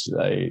 man.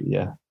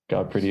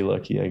 Got pretty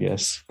lucky, I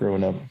guess,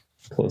 growing up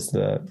close to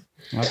that.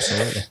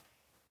 Absolutely.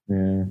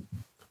 Yeah.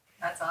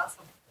 That's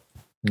awesome.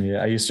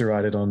 Yeah, I used to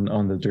ride it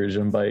on the dirt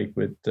jump bike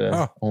with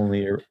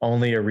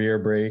only a rear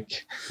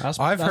brake.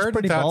 I've heard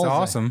pretty that's ballsy.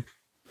 awesome.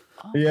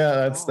 Yeah,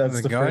 that's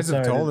The guys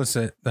have told us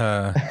that.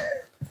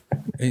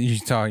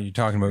 You're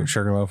talking about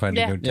Sugarloaf. I had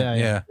to go.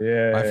 Yeah.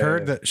 Yeah, I've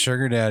heard that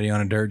Sugar Daddy on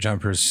a dirt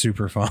jumper is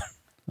super fun.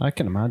 I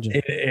can imagine.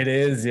 it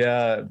is.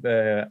 Yeah,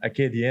 the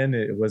Acadian,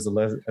 it was a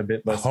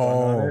bit less fun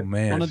on Oh it.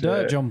 man. On a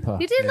dirt jumper.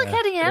 You did look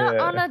heading out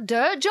Yeah. on a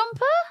dirt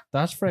jumper?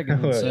 That's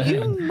friggin' insane.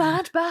 You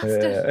mad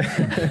bastard.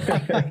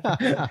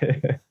 Yeah.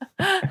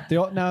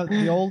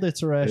 The old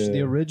iteration,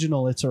 the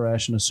original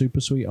iteration of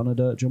Super Sweet on a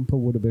dirt jumper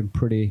would have been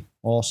pretty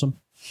awesome.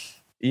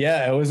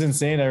 Yeah, it was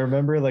insane. I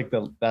remember like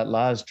that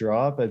last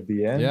drop at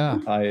the end. Yeah.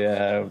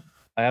 I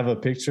have a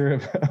picture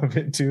of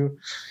it too.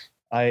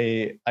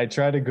 I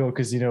try to go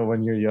because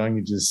when you're young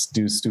you just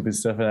do stupid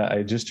stuff, and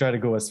I just try to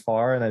go as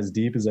far and as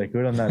deep as I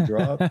could on that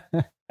drop,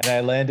 and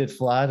I landed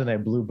flat and I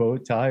blew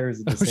both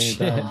tires at the same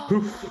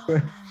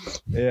time.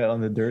 Yeah,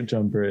 on the dirt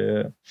jumper.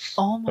 Yeah,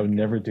 Oh I my would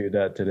never do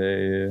that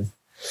today. Yeah.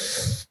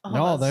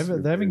 No,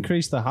 they've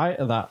increased the height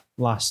of that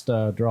last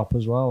drop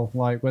as well.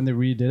 Like when they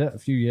redid it a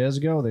few years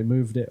ago, they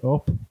moved it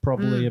up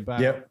probably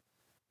about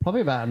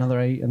another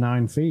 8 or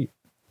 9 feet.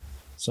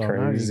 So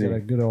Crazy. now you get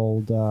a good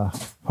old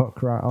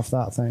hook right off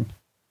that thing.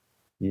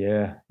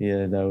 Yeah,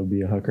 that would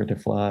be a hooker to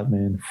flat,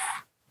 man.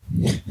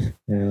 Yeah.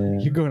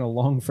 You're going a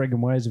long friggin'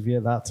 ways if you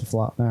hit that to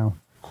flat now.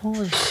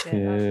 Holy shit,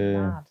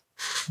 Yeah.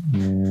 that's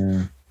mad.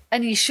 Yeah.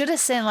 And you should have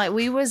seen, like,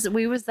 we was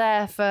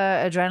there for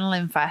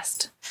Adrenaline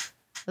Fest.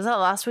 Was that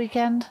last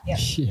weekend?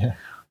 Yeah.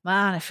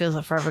 Man, it feels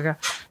like forever ago.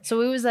 So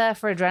we was there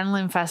for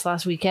Adrenaline Fest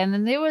last weekend,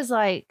 and there was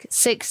like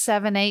 6,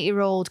 7,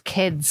 8-year-old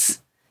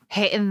kids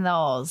hitting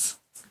those.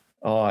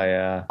 Oh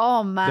yeah.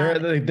 Oh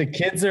man, The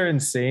kids are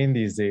insane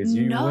these days.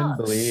 You wouldn't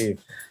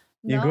believe.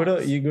 You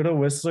go to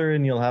Whistler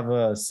and you'll have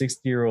a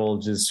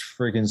 60-year-old just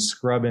freaking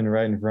scrubbing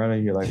right in front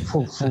of you, like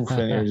poof, poof,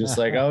 and you're just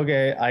like,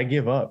 okay, I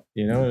give up.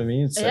 You know what I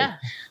mean? It's yeah.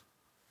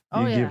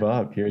 like you give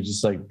up. You're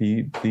just like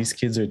these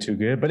kids are too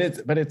good. But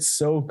it's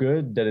so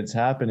good that it's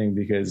happening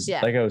because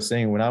like I was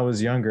saying, when I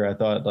was younger, I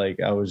thought like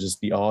I was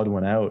just the odd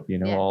one out,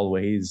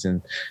 always.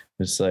 And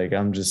it's like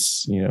I'm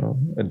just,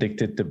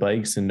 addicted to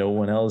bikes and no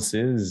one else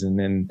is. And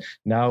then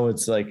now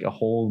it's like a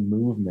whole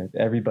movement.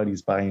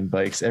 Everybody's buying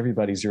bikes,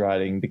 everybody's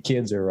riding, the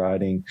kids are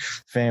riding,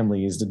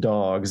 families, the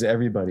dogs,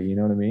 everybody, you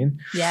know what I mean?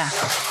 Yeah.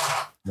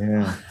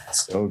 Yeah,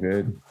 it's so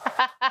good.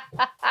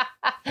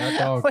 That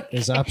dog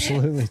is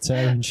absolutely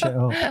tearing shit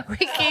up.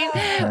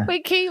 We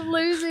keep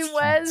losing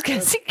Wes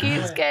because he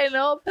keeps getting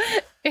up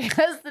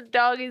because the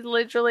dog is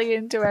literally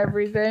into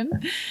everything.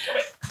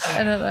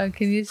 I don't know.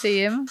 Can you see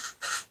him?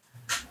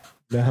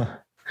 No.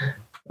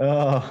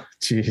 Oh,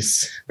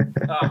 jeez.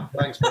 Oh,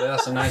 thanks, buddy.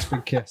 That's a nice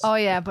big kiss. Oh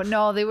yeah, but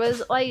no, there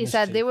was, like you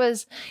said,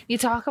 you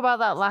talk about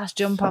that last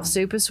jump off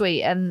Super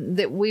Sweet, and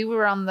that we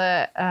were on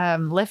the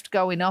lift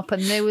going up,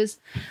 and there was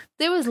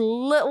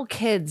little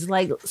kids,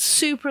 like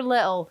super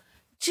little,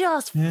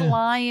 just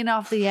flying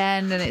off the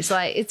end, and it's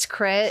like it's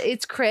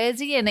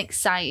crazy and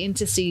exciting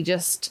to see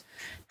just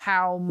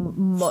how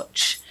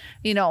much,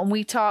 and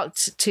we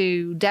talked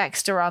to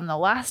Dexter on the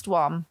last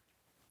one.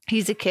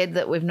 He's a kid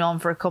that we've known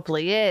for a couple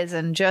of years,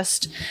 and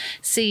just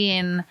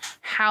seeing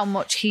how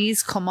much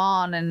he's come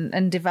on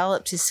and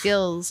developed his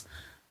skills,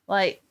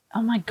 like,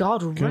 oh my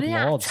God, we're running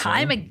out of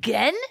time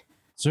again?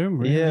 Zoom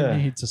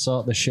really need to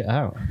sort this shit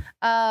out.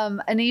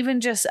 And even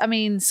just,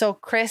 so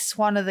Chris,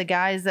 one of the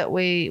guys that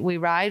we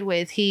ride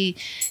with, he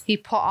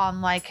put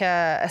on like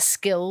a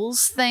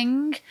skills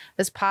thing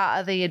as part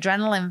of the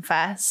Adrenaline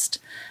Fest.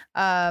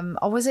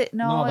 Or was it?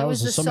 No, it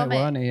was the summit.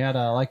 Wasn't it? He had a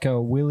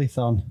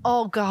wheelie-thon.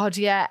 Oh God,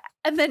 yeah.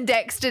 And then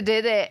Dexter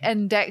did it,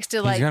 and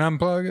Dexter He's gonna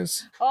unplug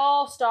us.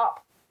 Oh,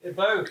 stop! Hey,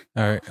 Vogue.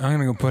 All right, I'm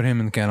gonna go put him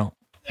in the kennel.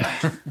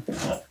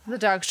 The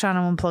dog's trying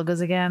to unplug us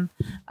again.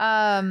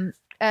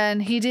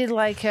 And he did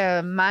like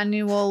a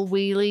manual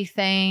wheelie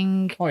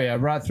thing. Oh yeah,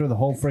 right through the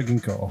whole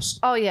frigging course.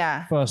 Oh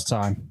yeah. First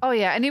time. Oh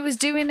yeah, and he was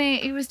doing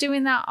it. He was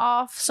doing that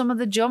off some of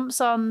the jumps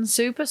on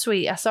Super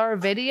Sweet. I saw a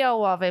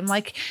video of him.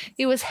 Like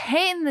he was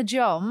hitting the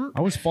jump.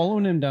 I was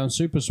following him down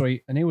Super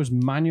Sweet, and he was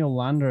manual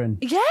landering.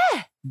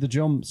 Yeah. The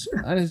jumps,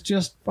 and it's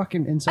just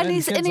fucking insane. And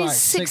he's like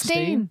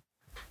 16.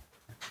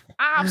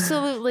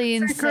 Absolutely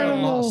insane. A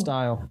lot of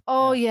style.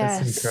 Oh yeah,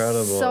 it's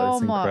incredible. So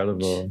it's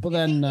incredible. But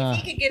then if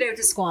he could get out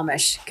to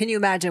Squamish, can you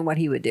imagine what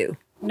he would do?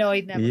 No,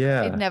 he'd never.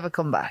 Yeah. He'd never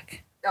come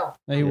back. No,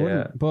 he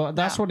wouldn't. But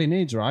that's what he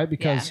needs, right?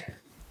 Because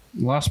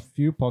last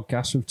few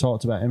podcasts we've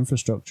talked about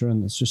infrastructure,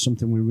 and it's just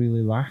something we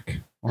really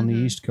lack on the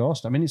East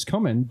Coast. I mean, it's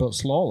coming, but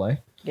slowly.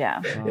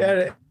 Yeah.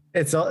 Yeah,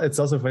 it's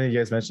also funny you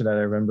guys mentioned that.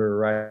 I remember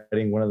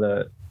riding one of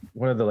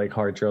the like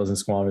hard trails in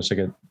Squamish.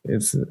 Like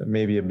it's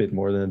maybe a bit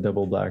more than a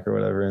double black or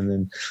whatever. And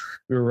then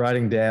we were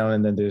riding down,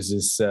 and then there's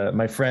this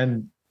my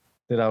friend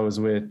that I was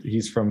with.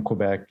 He's from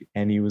Quebec,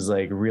 and he was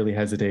like really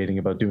hesitating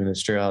about doing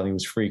this trail, and he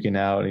was freaking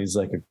out. He's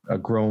like a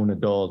grown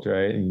adult,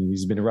 right? And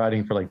he's been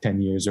riding for like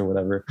 10 years or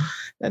whatever.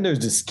 And there's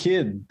this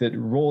kid that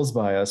rolls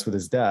by us with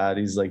his dad.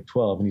 He's like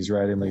 12, and he's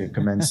riding like a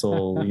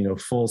Commensal,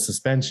 full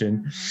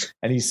suspension.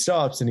 And he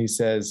stops and he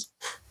says,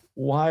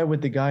 "Why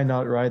would the guy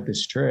not ride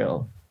this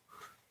trail?"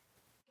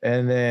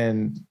 And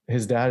then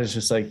his dad is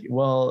just like,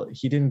 "Well,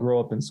 he didn't grow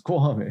up in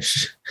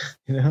Squamish,"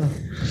 Yeah.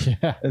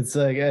 It's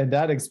like, and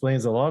that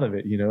explains a lot of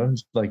it,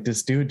 Like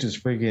this dude this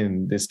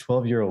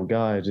 12-year-old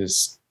guy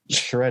just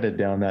shredded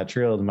down that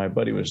trail, and my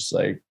buddy was just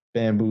like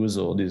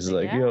bamboozled. He's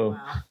like, "Yo,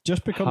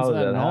 just becomes how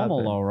did that that normal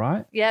happen?" though,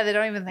 right? Yeah, they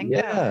don't even think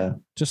about it. Yeah,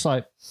 Just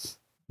like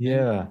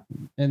yeah,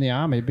 in the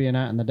army, being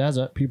out in the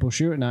desert, people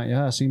shooting at you,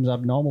 it seems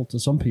abnormal to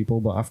some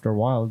people, but after a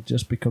while, it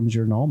just becomes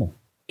your normal.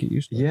 Get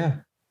used to it. yeah.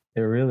 It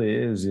really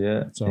is,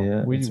 yeah. So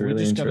yeah, we it's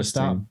really just got to interesting.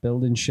 start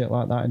building shit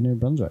like that in New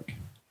Brunswick.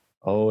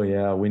 Oh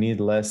yeah, we need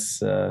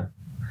less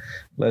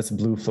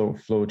blue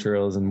flow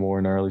trails and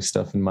more gnarly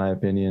stuff, in my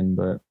opinion.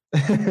 But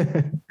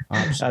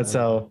that's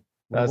how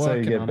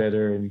you get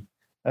better, and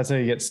that's how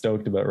you get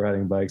stoked about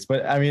riding bikes.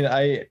 But I mean,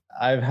 I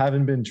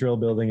haven't been trail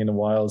building in a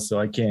while, so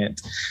I can't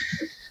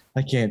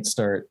I can't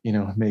start,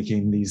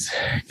 making these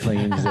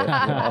claims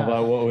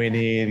about what we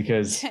need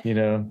because, Yeah,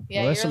 Listen,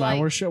 you're man,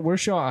 like, we're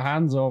short of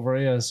hands over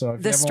here, so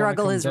if The you ever wanna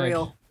struggle come is dig-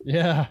 real.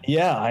 Yeah,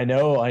 Yeah, I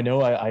know.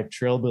 I've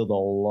trail built a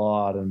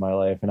lot in my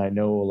life, and I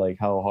know like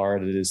how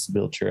hard it is to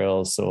build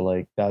trails. So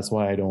like that's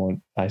why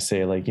I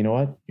say like, you know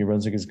what, New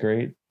Brunswick is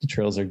great. The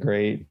trails are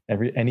great.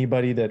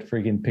 Anybody that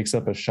friggin' picks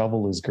up a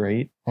shovel is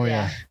great. oh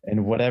yeah,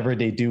 And whatever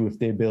they do, if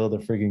they build a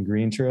friggin'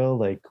 green trail,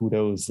 like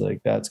kudos,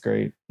 like that's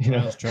great.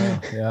 That's true.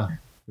 Yeah,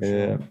 for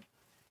sure.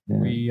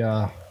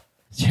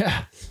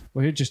 Yeah.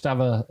 We just have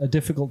a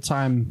difficult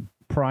time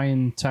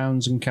prying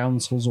towns and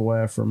councils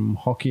away from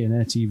hockey and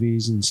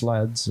ATVs and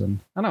sleds, and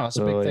I know that's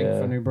a big thing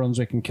for New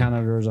Brunswick and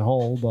Canada as a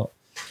whole, but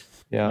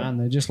Yeah. man,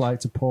 they just like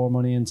to pour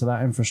money into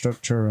that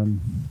infrastructure and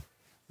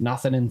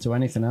nothing into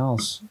anything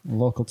else.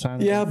 Local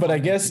town. Yeah, but I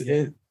guess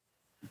it.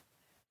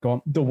 Go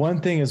on. The one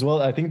thing as well,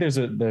 I think there's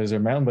a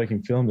mountain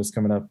biking film that's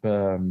coming up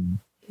from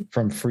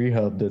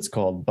Freehub that's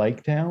called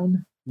Bike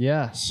Town.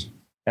 Yes.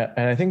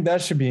 And I think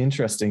that should be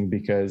interesting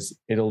because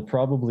it'll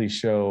probably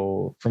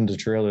show from the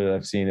trailer that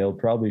I've seen, it'll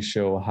probably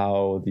show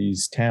how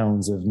these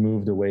towns have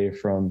moved away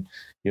from,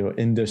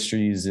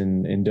 industries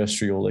and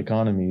industrial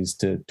economies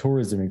to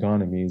tourism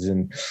economies.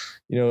 And,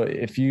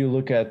 if you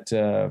look at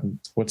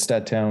what's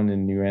that town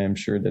in New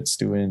Hampshire that's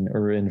doing,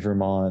 or in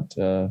Vermont,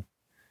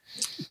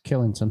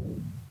 Killington.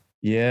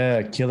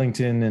 yeah,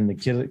 Killington and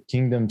the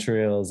Kingdom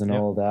Trails and Yep.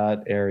 all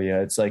that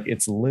area. It's like,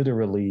 it's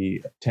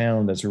literally a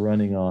town that's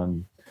running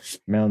on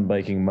mountain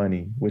biking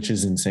money, which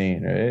is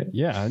insane, right?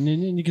 Yeah, and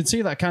you can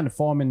see that kind of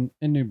form in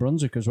New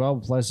Brunswick as well,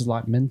 places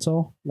like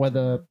Minto, where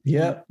the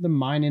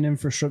mining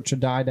infrastructure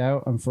died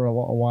out, and for a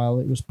while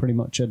it was pretty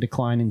much a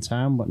declining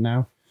town, but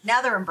now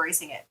Now they're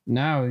embracing it.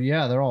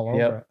 they're all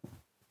over it.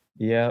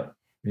 Yeah.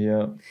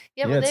 yeah,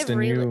 but it's the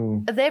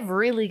new. they've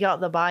really got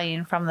the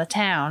buy-in from the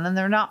town, and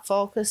they're not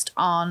focused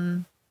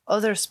on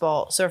other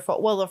sports they're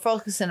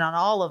focusing on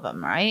all of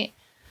them, right?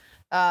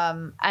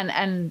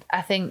 And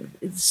I think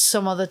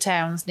some other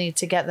towns need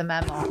to get the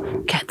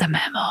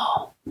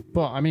memo.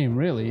 But I mean,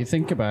 really, you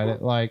think about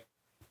it, like,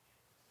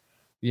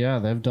 yeah,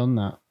 they've done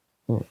that.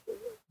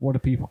 What do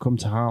people come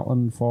to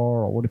Heartland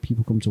for, or what do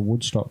people come to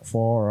Woodstock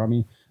for? I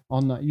mean,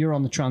 you're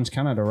on the Trans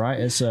Canada, right?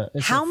 It's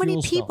How a many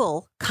fuel stop.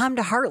 people come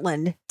to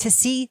Heartland to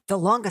see the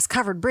longest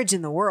covered bridge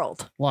in the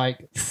world?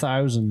 Like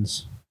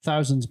thousands,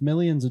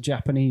 millions of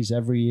Japanese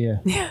every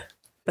year. Yeah.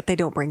 But they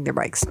don't bring their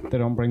bikes. They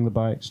don't bring the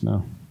bikes,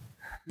 no.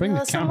 Bring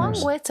the It's a cameras.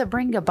 long way to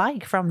bring a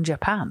bike from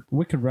Japan.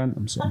 We could rent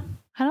them some.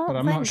 But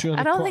I'm not sure I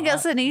they don't put think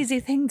that's an easy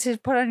thing to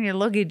put on your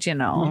luggage, I'm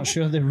not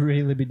sure they'd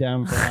really be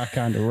down for that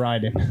kind of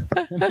riding.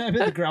 Maybe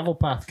the gravel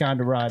path kind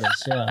of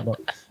riders, yeah. But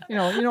you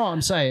know what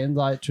I'm saying?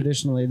 Like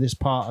traditionally, this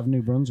part of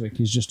New Brunswick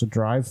is just a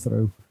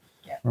drive-through,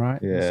 right?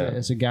 Yeah.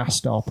 It's a gas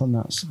stop, and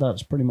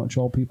that's pretty much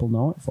all people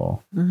know it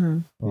for.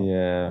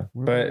 Yeah,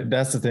 but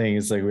that's the thing.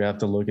 It's like we have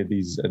to look at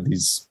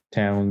these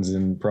towns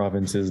and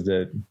provinces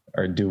that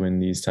are doing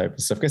these type of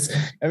stuff. Because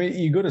I mean,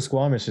 you go to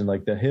Squamish and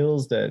like the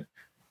hills that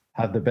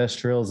have the best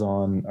trails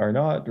on are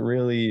not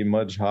really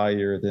much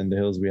higher than the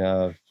hills we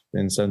have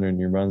in southern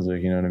New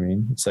Brunswick. You know what I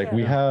mean? It's like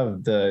we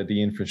have the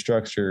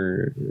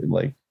infrastructure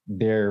like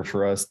there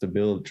for us to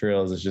build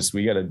trails. It's just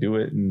we got to do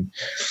it, and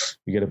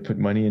we got to put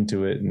money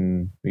into it,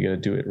 and we got to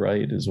do it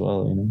right as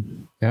well.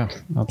 Yeah,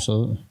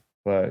 absolutely.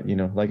 But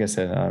like I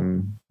said,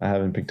 I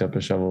haven't picked up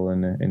a shovel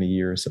in a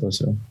year or so.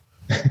 So,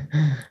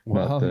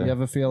 well, you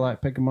ever feel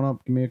like picking one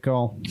up? Give me a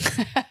call.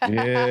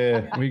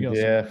 Yeah, We got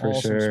some for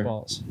awesome sure.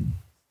 spots.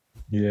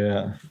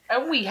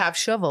 And we have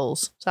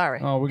shovels. Sorry.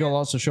 Oh, we got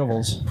lots of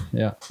shovels.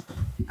 Yeah.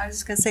 I was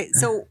just going to say,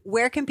 so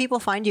where can people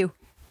find you?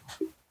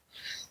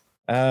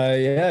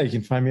 You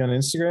can find me on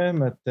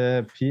Instagram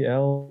at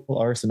PL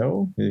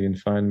Arsenault. You can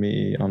find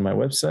me on my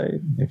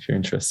website if you're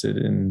interested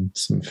in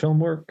some film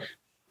work.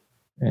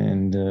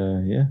 And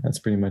that's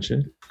pretty much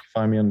it.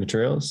 Find me on the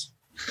trails.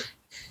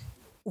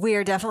 We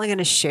are definitely going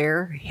to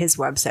share his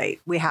website.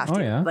 We have to.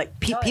 Oh, yeah. Like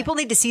people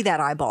need to see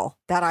that eyeball.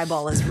 That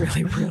eyeball is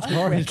really, really It's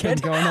been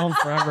wicked. going on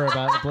forever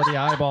about the bloody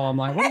eyeball. I'm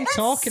like, what are you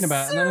talking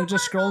about? And then I'm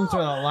just scrolling through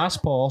that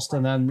last post,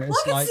 and then it's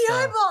Look, like it's the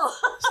eyeball.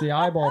 it's the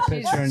eyeball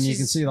picture, and you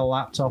can see the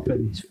laptop.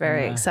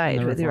 Very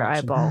excited with your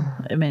eyeball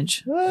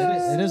image.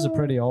 It is a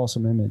pretty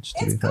awesome image,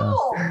 to be fair.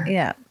 Cool.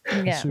 Yeah.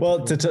 Yeah. Super Well,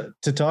 cool.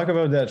 to talk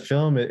about that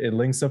film, it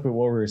links up with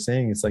what we were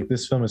saying. It's like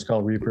this film is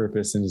called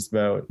Repurpose, and it's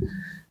about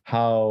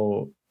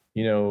how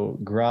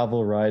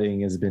gravel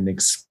riding has been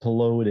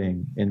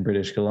exploding in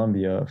British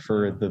Columbia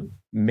for the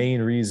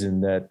main reason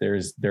that there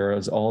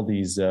is all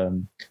these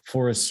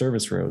forest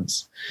service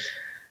roads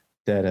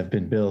that have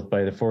been built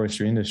by the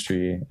forestry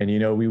industry. And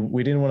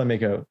we didn't want to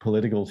make a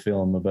political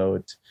film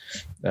about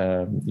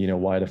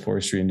why the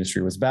forestry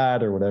industry was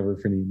bad or whatever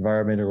for the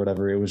environment or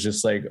whatever. It was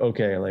just like,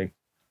 okay, like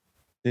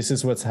this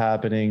is what's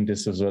happening.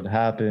 This is what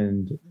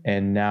happened.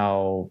 And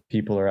now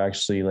people are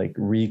actually like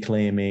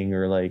reclaiming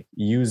or like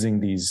using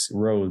these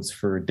roads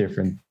for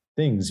different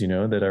things,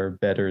 that are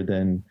better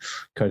than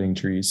cutting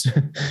trees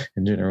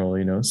in general,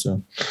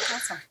 So,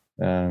 Awesome.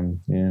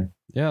 yeah.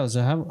 Yeah, there's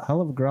a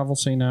hell of a gravel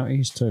scene out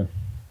east too.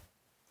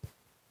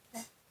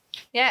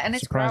 Yeah, and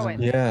it's growing.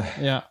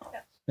 Surprisingly.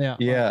 Yeah.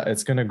 Yeah.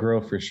 It's gonna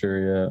grow for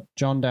sure. Yeah.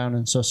 John down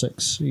in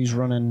Sussex, he's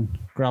running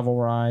gravel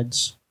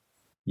rides.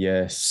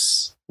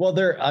 Yes. Well,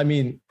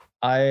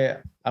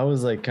 I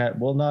was like,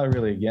 not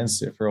really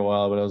against it for a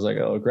while, but I was like,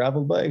 oh,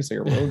 gravel bikes, like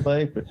a road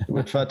bike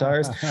with fat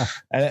tires.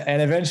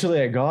 And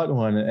eventually I got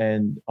one.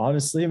 And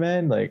honestly,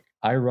 man, like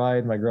I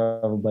ride my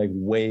gravel bike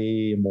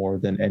way more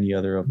than any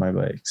other of my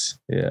bikes.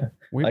 Yeah.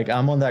 Like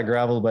I'm on that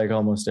gravel bike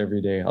almost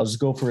every day. I'll just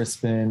go for a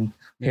spin,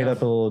 hit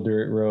up a little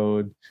dirt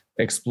road,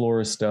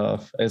 explore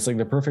stuff. It's like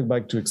the perfect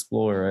bike to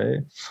explore, right?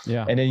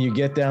 Yeah. And then you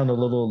get down a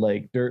little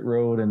like dirt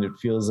road and it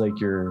feels like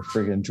you're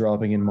friggin'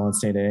 dropping in Mont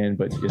Saint Anne,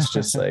 but it's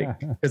just like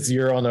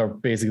you're on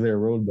basically a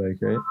road bike,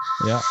 right?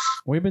 Yeah.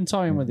 We've been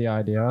toying with the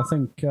idea. I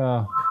think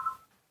a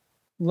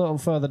little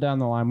further down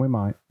the line we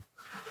might.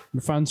 We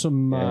found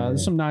some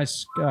there's some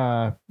nice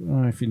I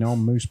don't know if you know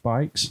Moose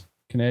Bikes,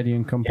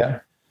 Canadian company. Yeah.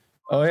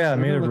 Oh yeah, I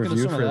made a Look at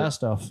review some for of that their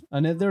stuff,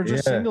 and they're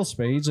just single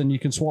speeds, and you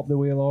can swap the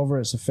wheel over.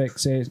 It's a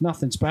fix. It's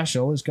nothing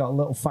special. It's got a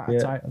little fat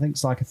tire. I think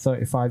it's like a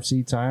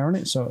 35C tire on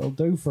it, so it'll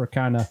do for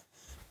kind of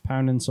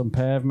pounding some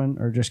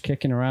pavement or just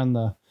kicking around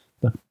the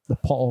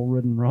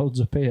pothole-ridden roads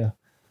up here.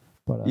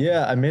 But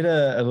yeah, I made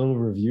a little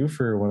review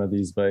for one of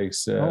these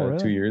bikes really?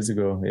 2 years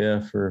ago. Yeah,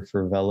 for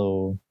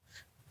Velo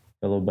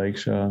Bike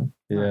Shop.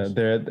 Yeah,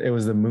 Nice. it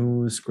was the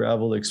Moose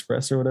Gravel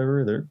Express or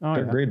whatever. They're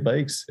great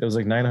bikes. It was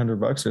like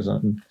 $900 or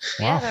something.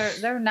 Yeah,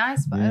 they're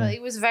nice, but Yeah.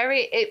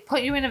 it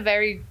put you in a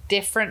very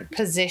different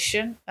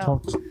position.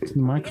 talk to the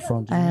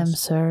microphone. I am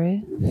Janice.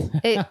 sorry.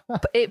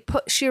 It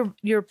puts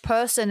your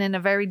person in a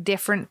very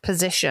different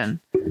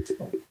position,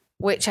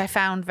 which I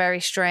found very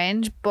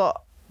strange.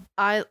 But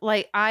I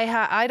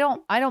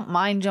don't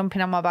mind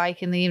jumping on my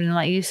bike in the evening,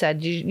 like you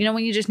said. You know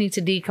when you just need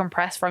to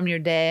decompress from your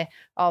day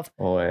of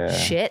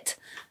shit.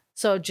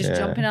 So just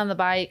jumping on the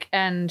bike,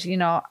 and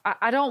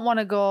I don't want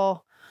to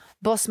go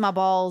bust my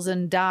balls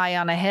and die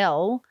on a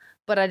hill,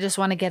 but I just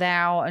want to get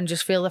out and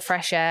just feel the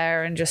fresh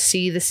air and just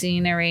see the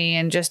scenery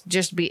and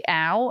just be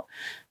out.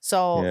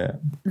 So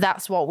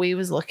that's what we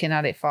was looking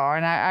at it for,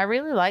 and I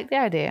really like the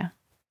idea.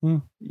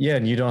 Yeah,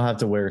 and you don't have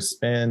to wear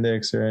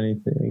spandex or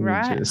anything.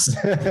 Right. You just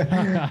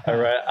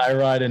I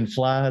ride in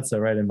flats, I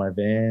ride in my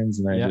Vans,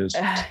 and I just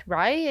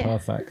Right.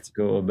 Perfect.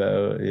 go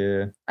about.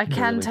 Yeah. I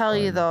can Really tell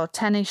you fun. though,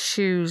 tennis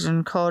shoes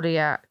and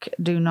Kodiak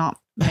do not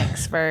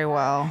mix very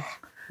well.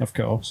 Of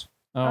course.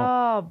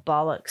 Oh,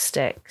 bollock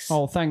sticks.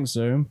 Oh, thanks,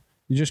 Zoom.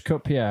 You just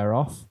cut Pierre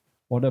off.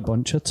 What a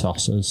bunch of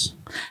tossers.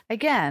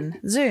 Again,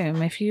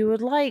 Zoom, if you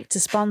would like to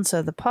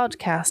sponsor the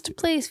podcast,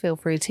 please feel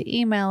free to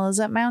email us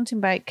at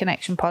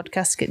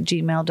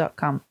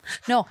mountainbikeconnectionpodcast@gmail.com.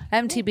 No,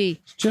 MTB.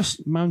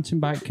 Just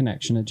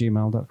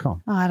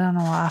mountainbikeconnection@gmail.com. Oh, I don't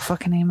know what our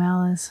fucking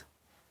email is.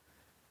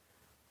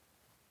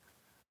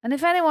 And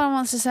if anyone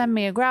wants to send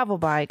me a gravel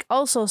bike,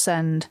 also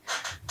send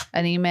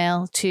an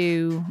email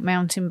to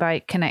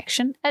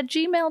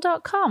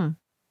mountainbikeconnection@gmail.com.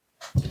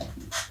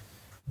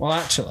 Well,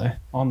 actually,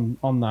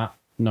 on that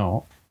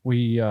note,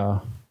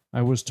 I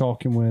was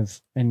talking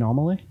with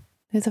Anomaly.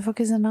 Who the fuck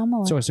is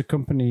Anomaly? So it's a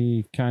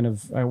company kind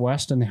of out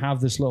west, and they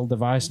have this little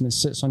device, and it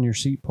sits on your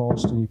seat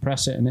post, and you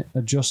press it, and it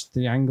adjusts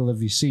the angle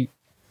of your seat.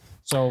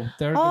 So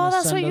they're going to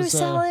that's what you were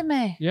telling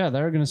me. Yeah,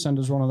 they're going to send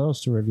us one of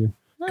those to review,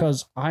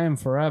 because I am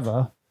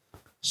forever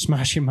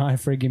smashing my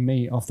frigging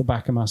meat off the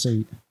back of my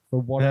seat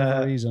for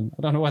whatever reason.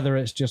 I don't know whether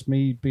it's just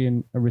me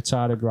being a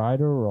retarded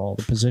rider or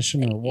the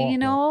position or what. You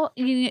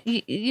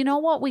know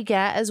what we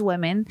get as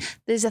women?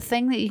 There's a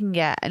thing that you can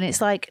get, and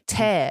it's like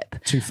tape.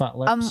 Two fat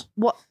lips.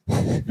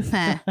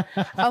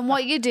 And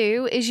what you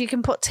do is you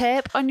can put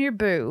tape on your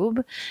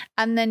boob,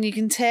 and then you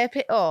can tape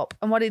it up,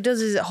 and what it does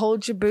is it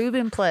holds your boob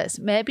in place.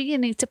 Maybe you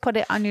need to put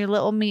it on your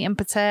little meat and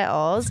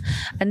potatoes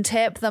and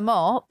tape them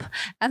up,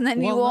 and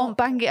then you won't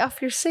bang it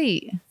off your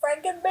seat.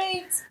 Frank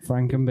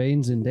and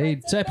beans,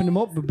 indeed. Taping them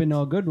up would be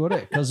no good, would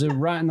it? Because they're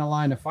right in the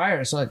line of fire.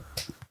 It's like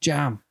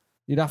jam.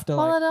 You'd have to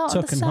I don't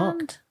tuck and hook.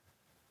 understand.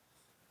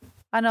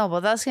 I know, but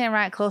that's getting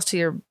right close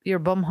to your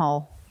bum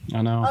hole.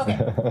 I know. Okay.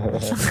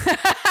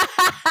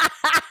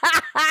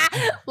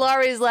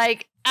 Laurie's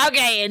like,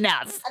 okay,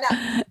 enough.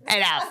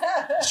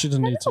 She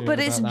doesn't need to. But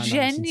hear it's about that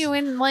nonsense.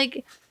 genuine.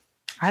 Like,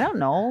 I don't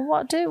know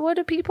what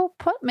do people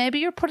put. Maybe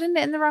you're putting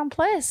it in the wrong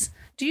place.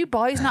 Do you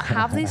boys not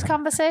have these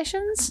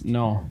conversations?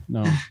 No.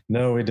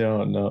 No, we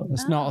don't. No.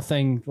 It's not a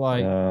thing.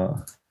 Like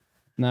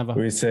never.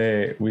 We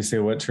say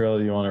what trail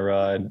do you want to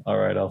ride? All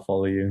right, I'll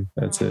follow you.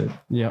 That's it.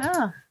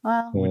 Yeah.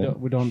 Oh, well.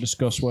 We don't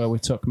discuss where we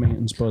took meat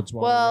and spuds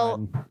while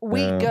we're riding.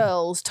 We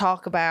girls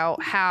talk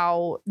about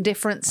how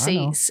different I know,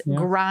 seats yeah.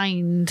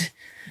 grind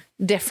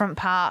different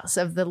parts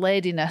of the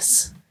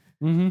ladiness.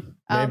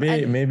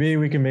 Mm-hmm. Maybe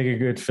we can make a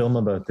good film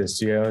about this.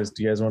 Do you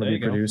guys want to be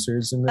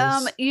producers in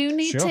this? You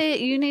need Sure.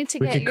 to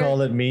We get could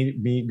call it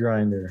meat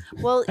grinder.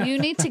 Well, you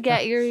need to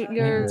get your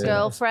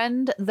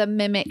girlfriend the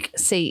Mimic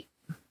seat.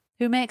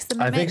 Who makes the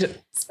Mimic?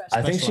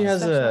 I think she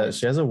has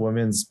a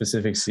women's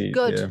specific seat.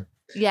 Good. Yeah.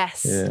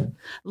 Yes. Yeah.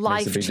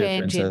 Life Makes a big difference, I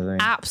changing.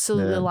 think.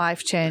 Absolutely Yeah.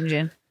 life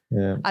changing.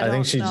 Yeah. I I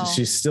think don't know.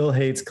 she still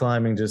hates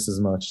climbing just as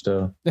much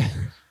though.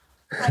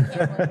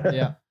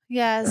 Yeah.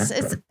 Yes,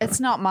 it's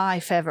not my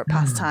favorite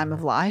pastime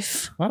of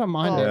life. I don't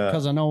mind it Yeah.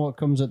 because I know what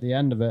comes at the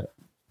end of it.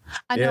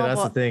 I Yeah, know,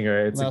 that's the but thing,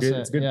 right? It's That's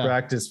it's good yeah.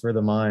 practice for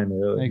the mind,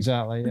 really.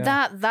 Exactly.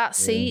 Yeah. that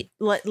seat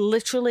like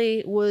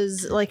literally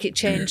was like it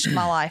changed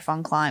my life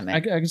on climbing. I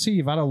can see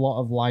you've had a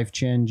lot of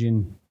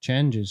life-changing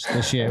changes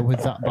this year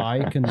with that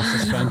bike and the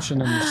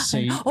suspension and the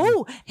seat.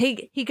 Oh,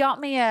 he got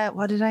me a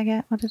what did I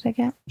get?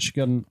 She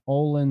got an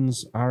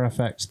Öhlins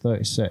RFX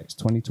 36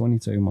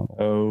 2022 model.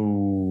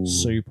 Oh.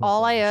 Super.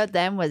 All I heard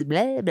then was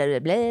blah blah blah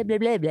blah blah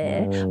blah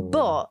blah. Oh.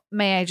 But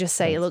may I just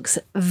say, it looks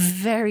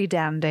very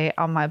dandy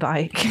on my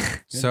bike.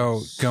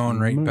 So going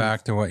right Smooth.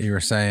 back to what you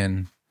were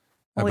saying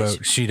about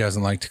Which- she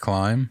doesn't like to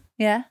climb.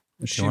 Yeah.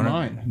 She you wanna-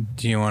 might.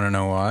 Do you want to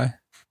know why?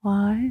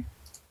 Why?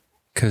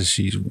 Because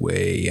she's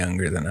way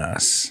younger than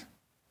us.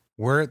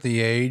 We're at the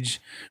age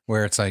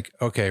where it's like,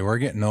 okay, we're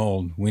getting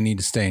old. We need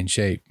to stay in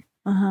shape.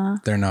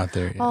 They're not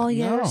there yet. Oh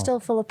yeah, No. they're still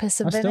full of piss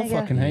I and still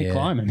vinegar. fucking hate Yeah.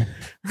 climbing.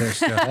 They're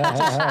still,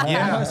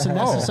 Yeah, it's a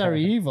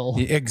necessary evil.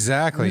 Yeah,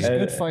 exactly. It's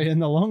good for you in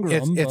the long run.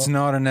 It's but-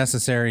 not a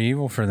necessary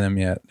evil for them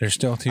yet. They're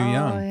still too Oh,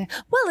 young. yeah.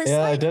 Well, it's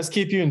Yeah, like it does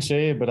keep you in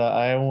shape, but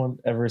I won't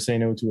ever say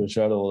no to a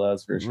shuttle.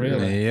 That's for sure.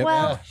 Really? Yep.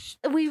 well,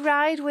 we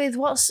ride with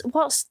what's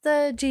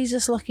the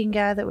Jesus looking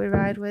guy that we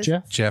ride with?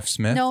 Jeff? Jeff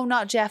Smith. No,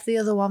 not Jeff. The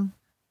other one,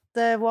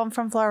 the one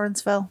from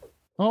Florenceville,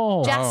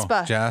 Oh,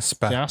 Jasper.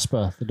 Jasper.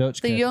 Jasper, the Dutch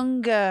the kid.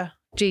 younger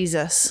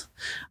Jesus.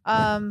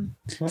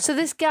 So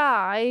this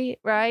guy,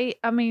 right?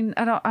 I mean,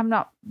 I'm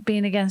not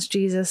being against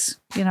Jesus,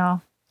 you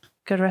know.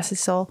 God rest his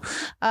soul.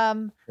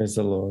 Praise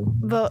the Lord.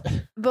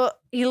 But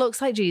he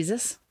looks like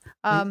Jesus.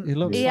 He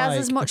looks he like has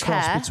as much a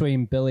cross hair.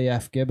 between Billy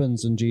F.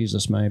 Gibbons and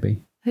Jesus,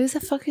 maybe. Who the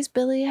fuck is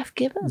Billy F.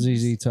 Gibbons?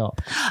 ZZ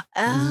Top.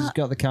 He's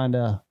got the kind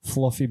of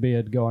fluffy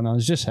beard going on.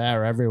 There's just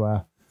hair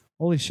everywhere.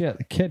 Holy shit,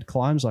 the kid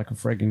climbs like a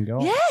friggin'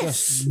 god.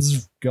 Yes!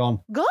 Just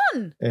gone.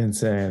 Gone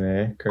Insane,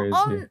 eh? Crazy.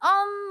 on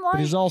But like.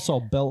 he's also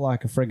built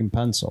like a friggin'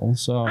 pencil,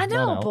 so I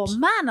know, that but helps.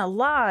 man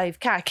alive,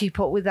 can't keep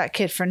up with that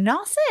kid for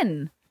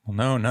nothing. Well,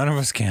 no, none of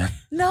us can.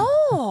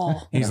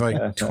 No. He's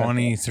like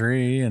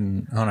 23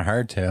 and on a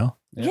hardtail.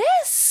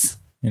 Yes.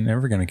 You're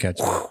never going to catch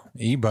him.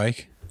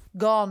 E-bike.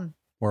 Gone.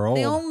 We're old.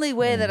 The only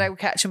way that I would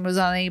catch him was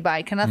on an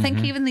e-bike, and I think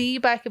Mhm. even the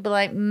e-bike would be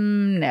like,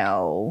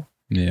 no.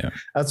 Yeah.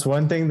 That's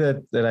one thing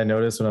that I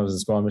noticed when I was in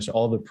Squamish.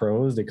 All the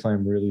pros, they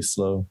climb really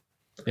slow.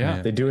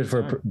 Yeah. They do it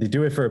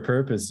for a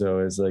purpose, though.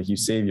 Is like you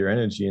save your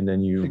energy and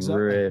then you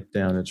Exactly. rip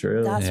down the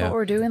trail. That's Yeah. what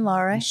we're doing,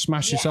 Laurie.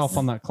 Smash yourself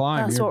on that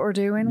climb. That's what we're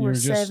doing. We're You're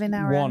just saving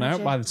our worn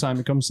energy. out by the time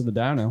it comes to the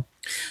downhill.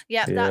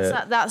 Yeah,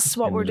 Yeah. that's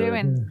what we're Enjoy.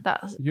 doing.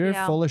 That's You're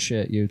yeah. full of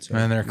shit, you two.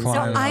 And they're So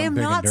climbing. I on am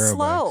big not enduro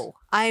slow.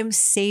 I am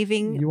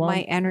saving You my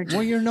aren't- energy.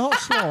 Well, you're not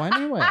slow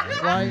anyway.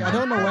 Like, I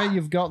don't know where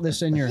you've got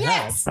this in your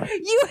Yes,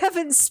 you have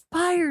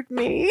inspired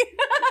me.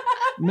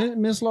 head.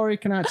 Miss Laurie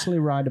can actually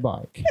ride a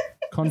bike,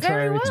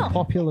 contrary to well.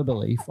 popular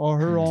belief or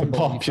her own belief, as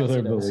Popular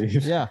it is.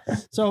 belief. Yeah.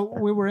 So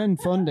we were in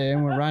Fundy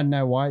and we're riding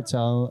our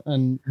Whitetail,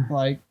 and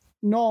like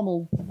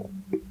normal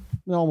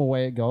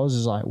way it goes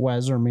is like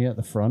Wes or me at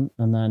the front,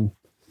 and then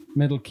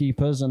middle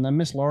keepers, and then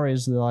Miss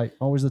Laurie's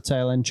always the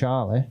tail end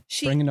Charlie,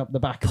 She bringing up the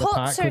back of the puts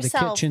pack with a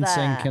herself kitchen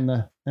sink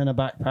there. in a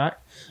backpack.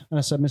 And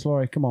I said, Miss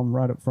Laurie, come on,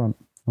 right up front.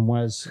 And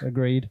Wes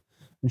agreed,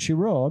 and she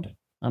rode,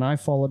 and I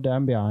followed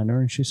down behind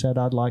her, and she said,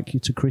 I'd like you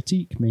to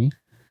critique me.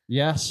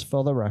 Yes,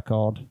 for the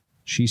record,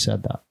 she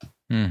said that.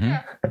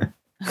 Mm-hmm.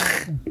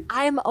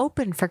 I am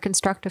open for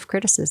constructive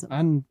criticism.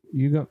 And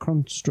you got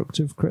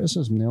constructive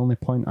criticism. The only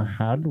point I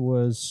had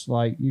was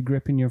like you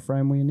gripping your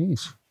frame with your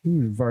knees.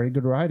 Very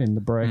good riding,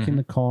 the braking,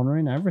 the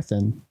cornering,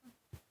 everything.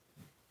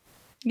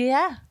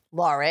 Yeah,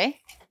 Laurie.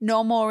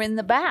 No more in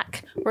the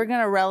back. We're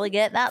gonna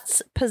relegate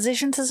that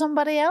position to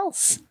somebody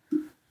else.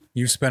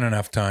 You've spent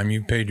enough time.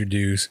 You've paid your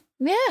dues.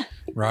 Yeah.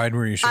 Ride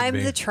where you should I'm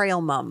be. the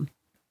trail mum.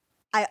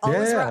 I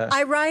always Yeah.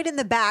 I ride in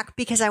the back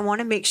because I want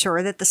to make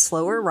sure that the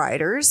slower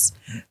riders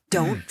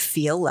don't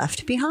feel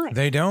left behind.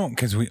 They don't,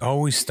 because we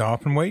always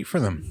stop and wait for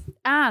them.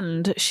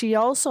 And she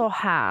also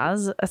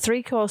has a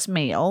 3-course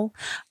meal,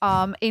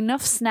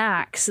 enough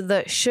snacks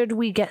that should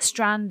we get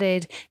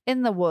stranded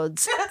in the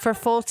woods for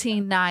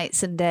 14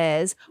 nights and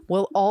days,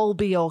 we'll all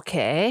be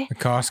okay. A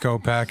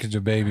Costco package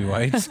of baby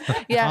wipes.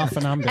 Yeah. Half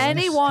an ambulance.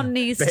 Anyone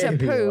needs to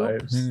Baby poop.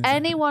 wipes.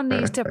 Anyone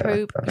needs to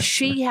poop.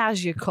 She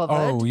has you covered.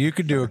 Oh, you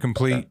could do a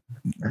complete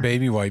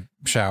baby wipe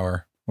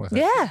shower with it.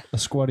 Yeah. A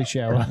squatty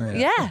shower.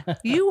 Yeah,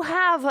 you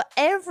have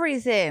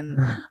everything.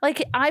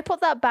 Like I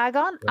put that bag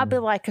on, I'd be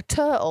like a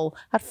turtle.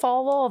 I'd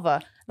fall over.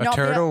 A Not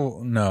be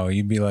turtle? No,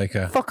 you'd be like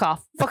a. fuck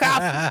off. Fuck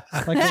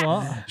off. Like a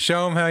what?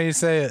 Show them how you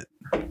say it.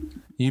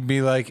 You'd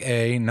be like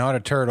a, not a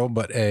turtle,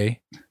 but a.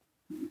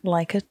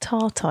 Like a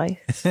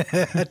tortoise.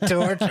 A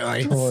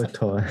tortoise.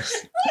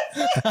 Tortoise.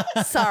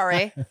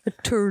 Sorry. A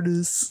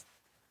tortoise.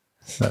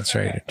 That's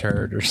right, a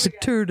turd or something.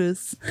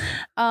 Tortoise.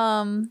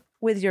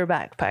 With your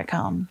backpack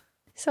on.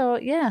 So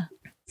yeah.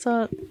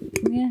 So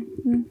yeah.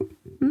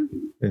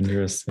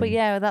 Interesting. But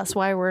yeah, that's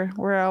why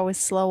we're always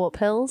slow up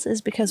hills,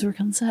 is because we're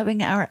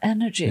conserving our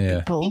energy, Yeah.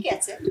 people.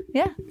 gets it.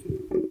 Yeah.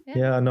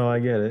 Yeah, no, I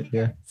get it.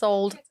 Yeah.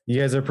 Sold.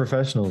 You guys are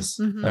professionals.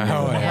 Mhm.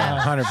 Oh, Yeah. yeah,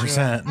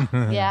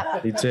 100%.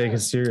 Yeah. You take it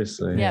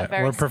seriously. Yeah.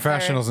 very We're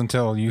professionals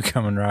until you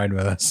come and ride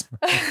with us.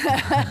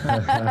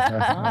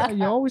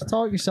 You always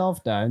talk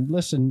yourself down.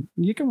 Listen,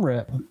 you can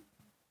rip.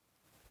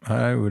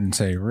 I wouldn't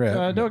say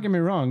rip. Don't get me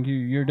wrong.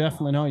 You're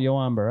definitely not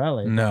Johan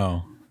Borelli.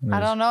 No. I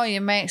don't know.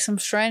 You make some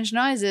strange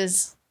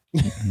noises.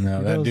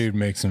 No, that dude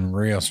makes some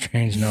real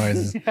strange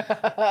noises.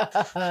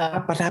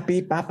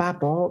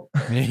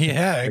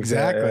 Yeah,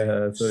 exactly. Yeah,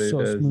 that's what he So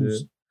does.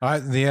 smooth.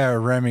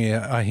 Remy,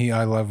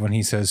 I love when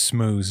he says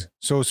smooth.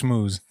 So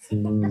smooth.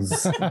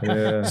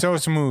 Yeah. So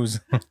smooth.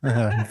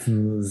 Yeah,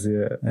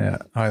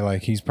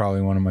 he's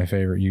probably one of my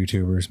favorite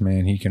YouTubers,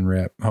 man. He can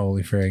rip.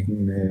 Holy frig.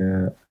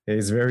 Yeah.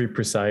 He's very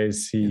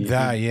precise. Oh,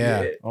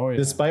 yeah.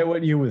 Despite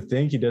what you would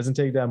think, he doesn't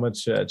take that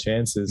much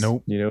chances.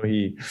 Nope. You know,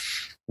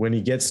 when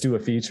he gets to a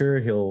feature,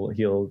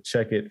 he'll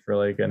check it for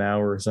like an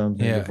hour or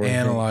something. Yeah, before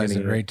analyze it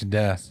hitting right to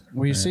death.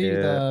 We see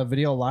the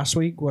video last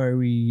week where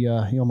he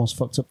almost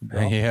fucked up the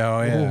drop.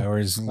 Yeah, or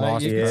he's Like,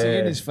 lost. you can see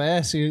in his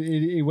face,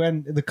 he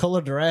went the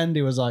coloured end.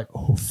 He was like,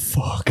 "Oh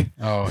fuck!"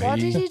 What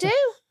did he do?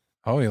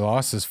 He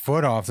lost his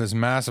foot off this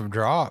massive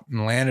drop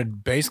and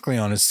landed basically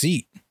on his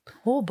seat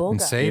Oh, and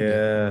bugger. saved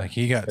it. Like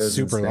he got It was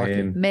super lucky.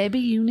 insane. Maybe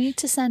you need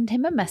to send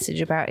him a message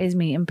about his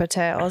meat and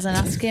potatoes and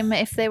ask him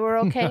if they were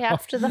okay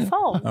after the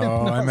fall.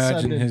 Oh, I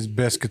imagine sending- his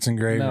biscuits and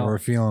gravy No. were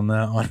feeling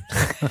that one.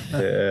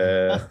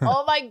 Yeah.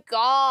 Oh my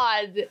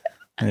God.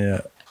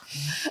 Yeah.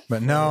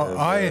 But no,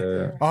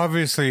 I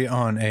obviously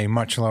on a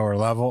much lower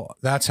level,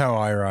 that's how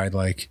I ride.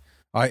 Like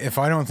if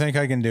I don't think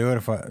I can do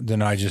it,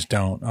 then I just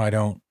don't.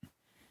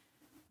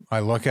 I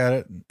look at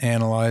it,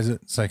 analyze it.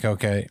 It's like,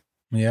 okay,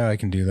 yeah, I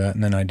can do that.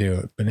 And then I do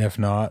it. But if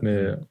not,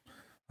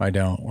 I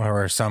don't.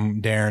 Or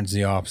Darren's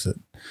the opposite.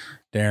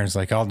 Darren's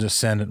like, I'll just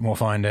send it and we'll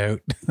find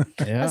out.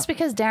 Yeah. That's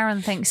because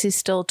Darren thinks he's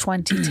still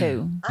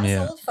 22. Us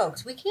Yeah. old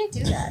folks, we can't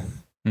do that.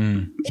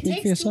 Mm. It Speak for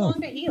takes too yourself.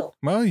 long to heal.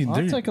 Well,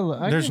 I'll take a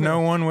look. I there's give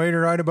no it- one way to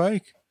ride a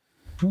bike.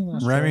 Well,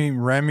 that's true.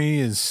 Remy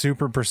is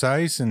super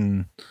precise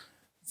and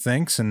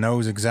thinks and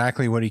knows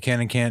exactly what he can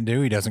and can't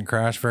do. He doesn't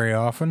crash very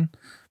often,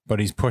 but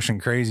he's pushing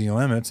crazy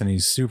limits and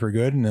he's super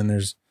good. And then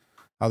there's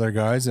other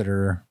guys that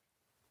are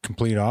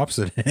complete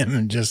opposite of him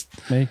and just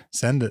Me.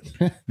 send it.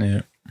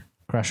 Yeah.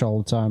 Crash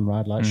all the time,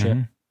 ride like shit,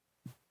 Mhm.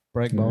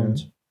 break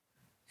bones.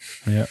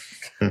 Yeah.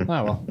 Oh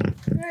well.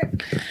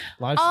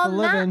 Life's for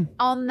living.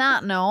 On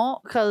that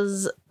note,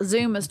 because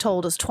Zoom has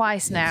told us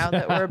twice now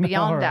that we're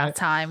beyond our Alright.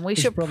 time, we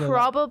It's should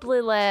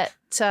probably let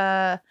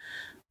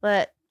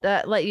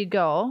you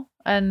go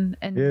and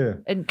Yeah.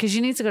 because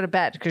you need to go to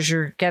bed because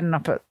you're getting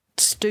up at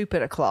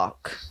stupid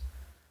o'clock.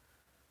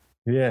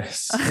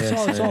 Yes.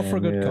 It's all for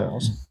a good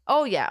cause.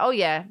 Oh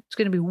yeah, it's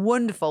going to be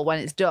wonderful when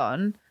it's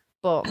done.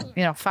 But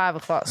 5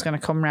 o'clock's going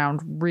to come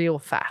round real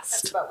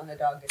fast. about when the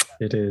dog gets up.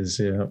 It is,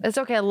 yeah. It's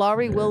okay.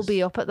 Laurie will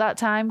be up at that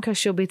time because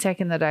she'll be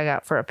taking the dog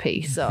out for a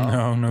pee. So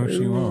No,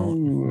 she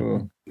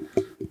won't.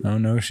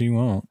 No, she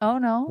won't. oh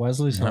no,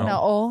 Wesley's No. home. no,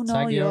 oh no,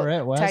 Tag you're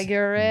it, Wes. Tag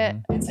you're it.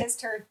 It's his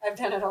turn. I've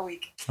done it all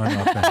week. I'm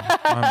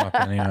up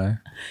anyway.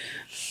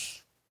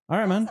 All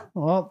right, man.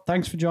 Well,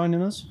 thanks for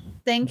joining us.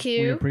 Thank We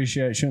you.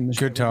 appreciate shooting the shit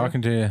Good with you.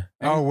 talking to you.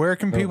 Oh, where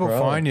can No people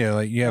problem. find you?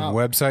 Like you have Oh.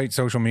 website,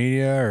 social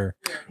media, or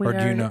We do you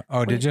already- know?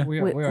 Oh, did you?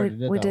 We We already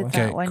did that. did one.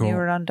 that Okay, when cool. you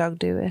were on dog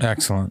duty.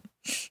 Excellent.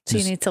 So you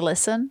Just- need to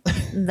listen,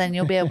 and then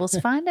you'll be able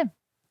to find him.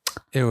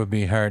 It would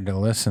be hard to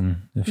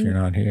listen if you're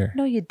not here.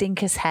 No, you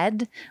dinkus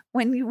head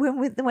when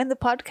the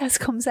podcast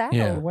comes out.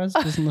 Yeah. Wes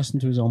doesn't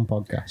listen to his own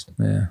podcast.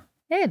 Yeah.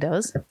 Yeah, it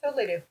does.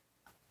 Totally do.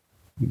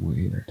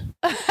 Weird.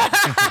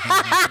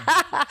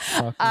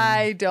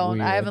 I don't.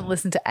 Weird. I haven't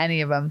listened to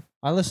any of them.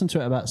 I listen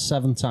to it about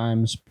 7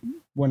 times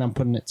when I'm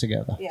putting it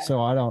together. Yeah.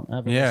 So I don't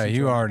ever Yeah, listen to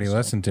you it already myself.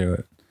 listened to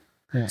it.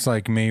 Yeah. It's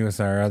like me with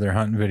our other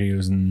hunt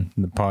videos and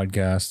the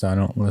podcast. I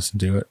don't listen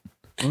to it.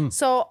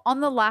 So on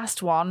the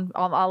last one,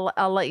 I'll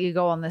let you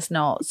go on this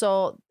note.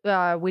 So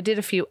we did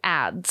a few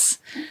ads.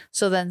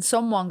 So then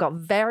someone got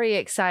very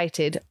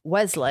excited,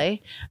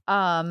 Wesley,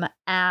 and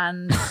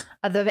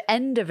at the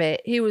end of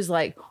it, he was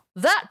like,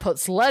 "That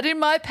puts lead in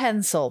my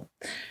pencil."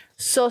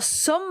 So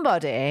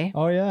somebody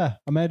Oh yeah,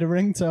 I made a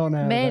ringtone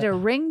out made a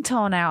of it.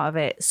 ringtone out of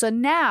it. So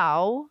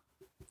now,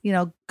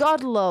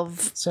 God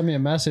love. Send me a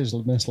message,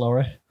 Miss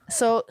Laurie.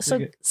 So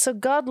Okay.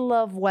 God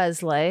love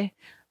Wesley.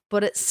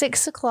 But at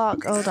 6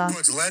 o'clock, hold on.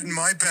 Puts lead in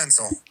my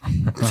pencil.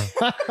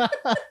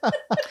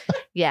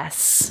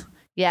 Yes.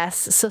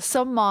 So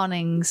some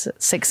mornings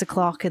at 6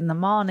 o'clock in the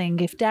morning,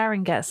 if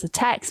Darren gets a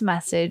text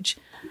message,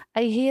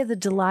 I hear the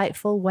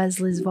delightful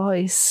Wesley's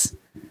voice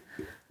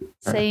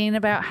saying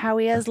about how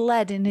he has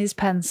lead in his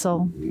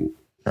pencil.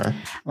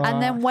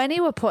 And then when he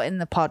were putting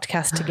the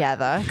podcast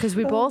together, because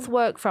we both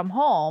work from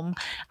home,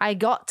 I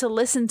got to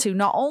listen to,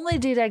 not only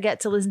did I get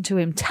to listen to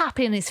him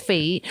tapping his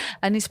feet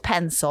and his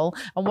pencil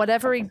and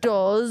whatever he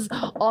does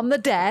on the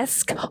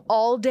desk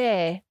all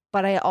day,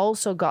 but I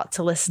also got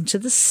to listen to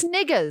the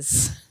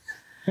sniggers.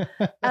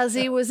 as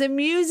he was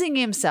amusing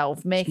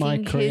himself making My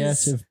his.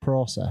 creative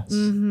process.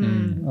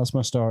 Mhm. That's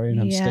my story,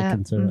 and I'm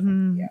sticking to it.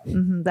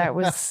 Mhm. That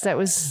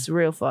was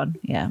real fun.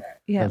 Yeah.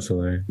 That's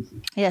hilarious.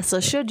 Yeah. So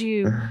should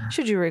you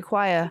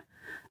require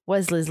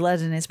Wesley's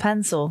lead in his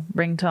pencil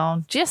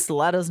ringtone, just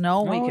let us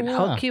know. We Oh, can yeah.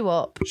 hook you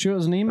up. Shoot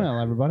us an email,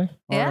 everybody,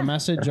 or Yeah. a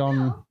message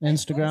on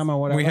Instagram or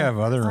whatever. We have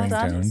other Hold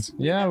on. ringtones.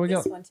 Yeah, we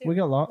got This one, too. we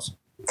got lots.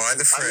 By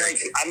the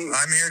frick. I'm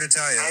here to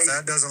tell you, if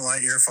that doesn't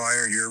light your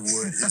fire, your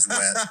wood is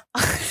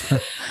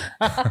wet.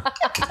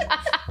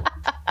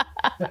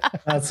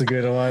 That's a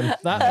good one.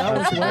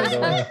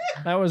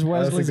 That was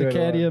Wesley's a good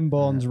one. Acadian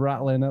bones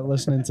rattling at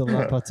listening to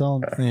La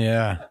Patente.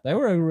 Yeah. They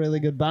were a really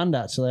good band,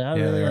 actually. I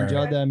Yeah, really they are.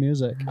 enjoyed their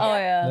music. Oh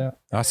yeah.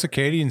 Us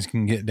Acadians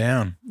can get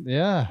down.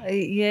 Yeah.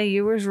 Yeah,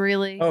 you was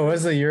really. Oh,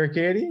 Wesley, you're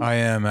Acadian? I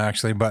am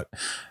actually, but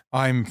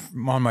I'm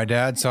on my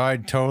dad's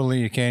side,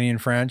 totally Acadian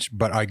French,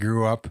 but I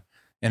grew up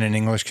in an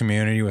English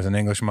community with an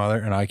English mother,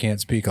 and I can't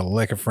speak a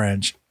lick of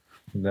French.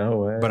 No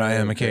way. But I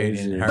am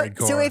Acadian. Crazy.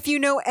 Hardcore. So if you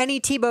know any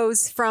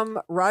T-Bows from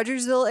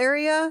Rogersville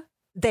area,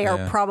 they are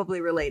Yeah.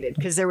 probably related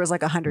because there was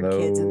like 100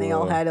 kids and they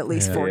all had at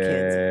least Yeah. 4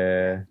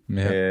 kids.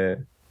 Yeah.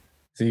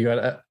 So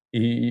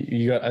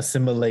you got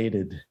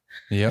assimilated.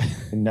 Yep.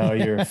 And now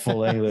you're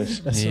full English.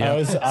 Yeah. I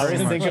was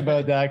thinking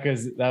about that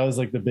because that was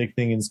like the big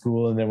thing in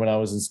school. And then when I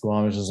was in school,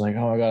 I was just like,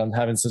 oh my God, I'm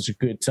having such a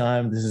good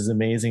time. This is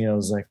amazing. And I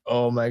was like,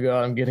 oh my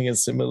God, I'm getting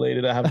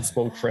assimilated. I haven't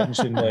spoke French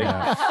in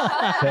like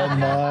 10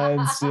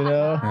 months, you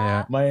know?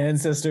 Yeah. My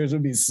ancestors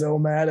would be so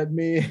mad at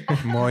me.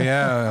 Well,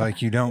 yeah,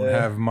 like you don't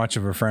Yeah. have much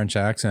of a French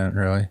accent,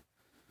 really.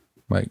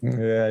 Like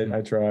Yeah, I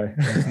try.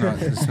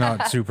 it's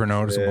not super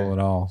noticeable Yeah. at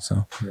all.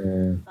 So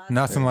Yeah.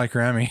 nothing like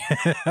Remy.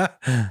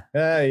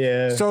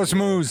 Yeah. So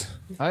smooth.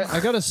 I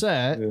gotta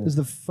say, Yeah. is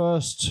the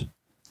first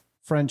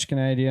French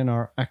Canadian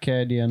or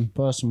Acadian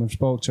person we've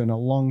spoke to in a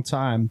long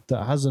time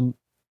that hasn't,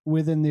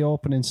 within the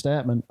opening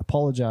statement,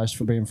 apologized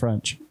for being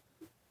French.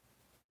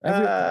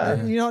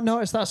 You don't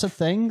notice that's a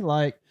thing?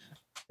 Like,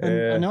 and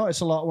Yeah. I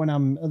notice a lot when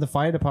I'm at the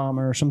fire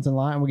department or something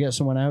like that, and we get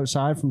someone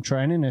outside from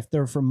training. If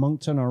they're from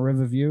Moncton or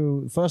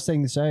Riverview, first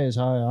thing they say is,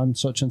 "Hi, I'm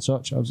such and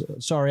such.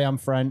 Sorry, I'm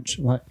French."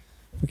 I'm like,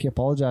 what are you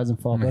apologizing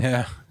for? But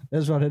Yeah.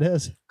 That's what it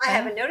is. I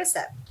haven't noticed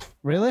that.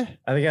 Really?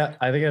 I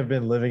think I've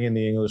been living in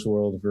the English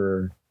world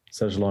for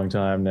such a long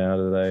time now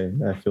that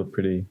I feel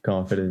pretty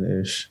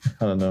confident-ish.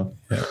 I don't know,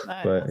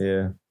 but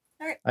yeah,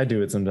 Alright. I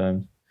do it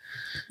sometimes.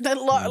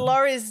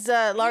 Laurie's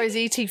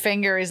ET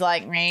finger is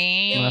like.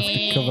 We'll have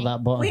to cover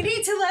that button. We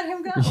need to let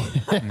him go.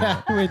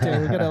 We do.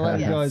 We're gonna let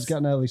him go. Yes. He's got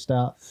an early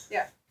start.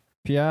 Yeah.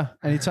 Pierre,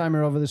 anytime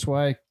you're over this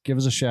way, give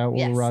us a shout.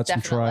 We'll Yes, ride some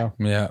definitely. trial.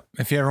 Yeah.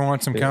 If you ever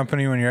want some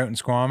company when you're out in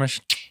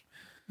Squamish,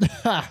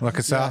 look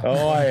us up.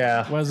 Oh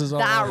yeah, Wes is all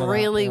That over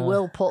really yeah.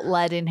 will put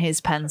lead in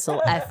his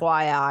pencil,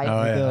 FYI.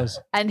 Oh, It yeah. does.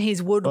 And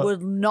his wood will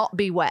not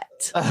be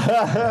wet. You,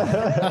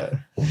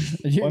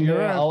 One you're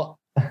day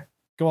right.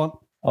 Go on.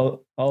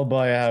 I'll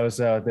buy a house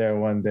out there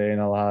one day,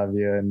 and I'll have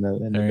you in the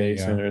There you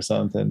basement or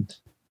something.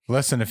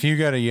 Listen, if you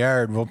got a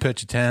yard, we'll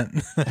pitch a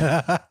tent.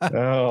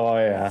 Oh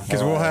yeah,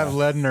 Because we'll have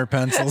lead in our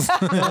pencils.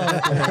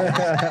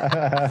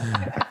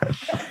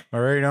 All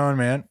right on,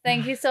 man.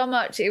 Thank you so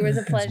much. It was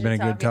a pleasure been a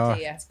good talking talk.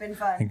 to you. It's been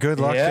fun. And good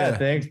luck. Yeah,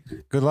 thanks.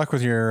 Good luck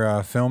with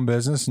your film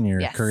business and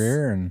your Yes.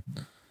 career. And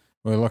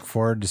we look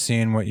forward to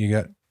seeing what you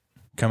got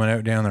coming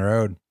out down the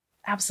road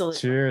Absolutely.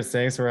 Cheers.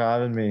 Thanks for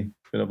having me.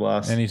 It's been a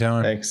blast.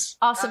 anytime. Thanks.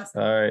 Awesome.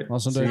 All right.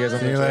 Awesome. See you guys on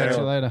See the you trail. later. See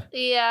you later.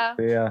 Yeah.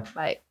 See ya.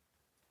 Bye.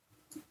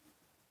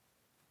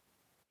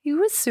 He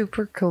was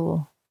super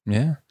cool.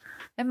 Yeah.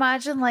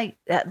 Imagine like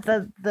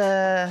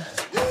the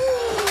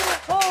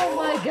Oh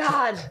my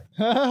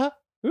god.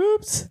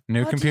 Oops.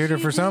 New What computer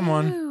did for you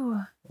someone. do?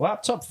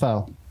 Laptop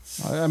fell.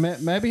 I mean,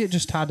 maybe it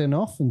just had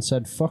enough and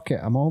said, "Fuck it,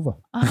 I'm over."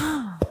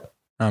 Oh.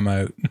 I'm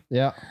out.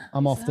 Yeah,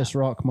 I'm off this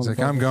rock. It's like,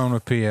 I'm motherfucker. going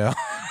with PL.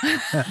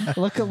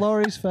 Look at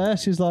Laurie's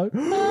face. She's like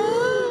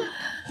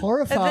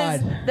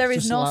horrified. There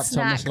is Just no laptop,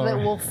 snack Miss that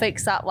Laurie. will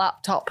fix that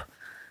laptop.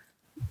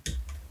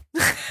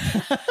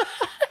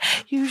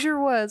 Use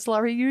your words,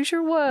 Laurie. Use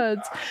your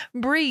words.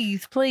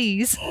 Breathe,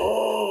 please.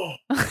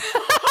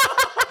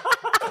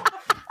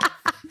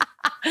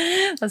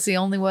 That's the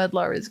only word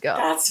Laurie's got.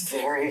 That's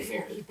very,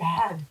 very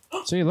bad.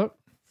 See, look,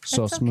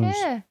 so It's smooth.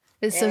 okay.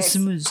 It's so Yes.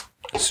 smooth.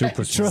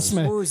 Super Trust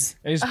me, Booze.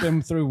 he's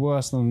been through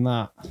worse than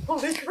that.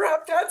 Holy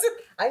crap,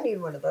 I need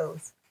one of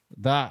those.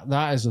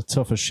 That is a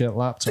tough as shit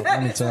laptop.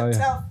 Let me It's a tell you.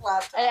 tough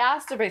laptop. It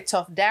has to be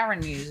tough.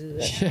 Darren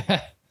uses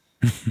it.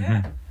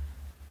 Yeah.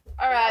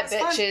 All right, That's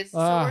fun. bitches. So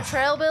Ah. we're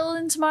trail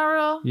building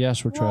tomorrow.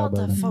 Yes, we're trail What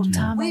the building. fuck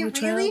time We are we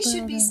trail really should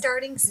be building?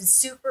 starting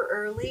super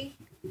early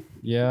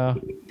Yeah,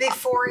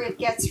 before it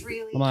gets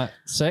really. I'm like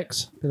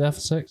 6. Be there for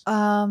 6.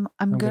 I'm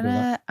I'm good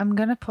with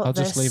gonna put I'll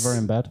this. just leave her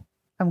in bed.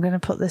 I'm gonna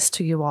put this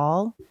to you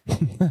all.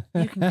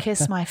 You can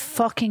kiss my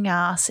fucking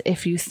ass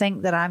if you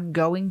think that I'm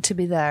going to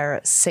be there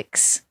at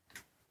 6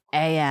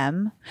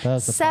 a.m.,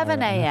 There's the 7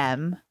 fire.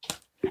 a.m.,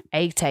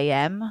 8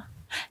 a.m.,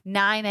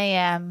 9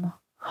 a.m.,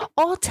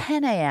 or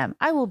 10 a.m.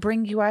 I will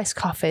bring you iced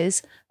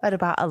coffees at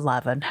about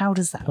 11. How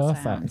does that sound?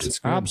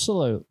 Perfect. good.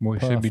 Absolute. We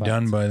should be perfect.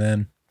 done by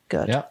then.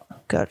 Good. Yeah.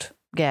 Good.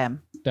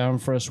 Game. Down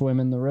for a swim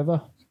in the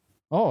river.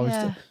 Oh,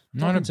 Yeah.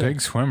 Not a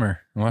big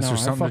swimmer unless No,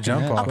 there's I something to fucking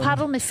jump hate off. I'll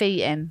paddle my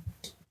feet in.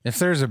 If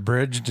there's a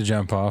bridge to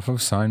jump off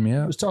of, sign me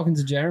I up. was talking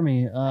to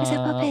Jeremy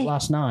puppy?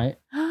 last night.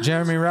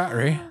 Jeremy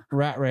Rattery.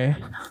 Rat Ray.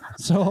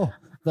 So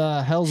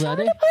the Hell's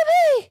Eddy,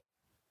 Puppy!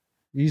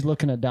 he's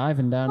looking at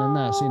diving down in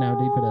there, seeing how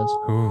deep it is.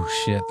 Oh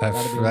shit, That'd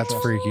be that's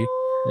interesting. freaky.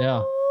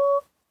 Yeah.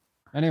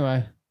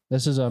 Anyway,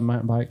 this is a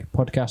mountain bike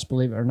podcast,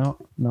 believe it or not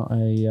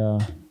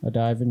a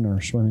diving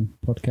or swimming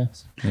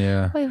podcast.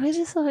 Yeah. Wait, we're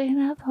just looking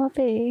at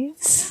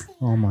puppies.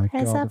 Oh my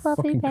Is god, that the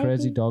puppy fucking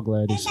crazy baby? dog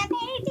ladies.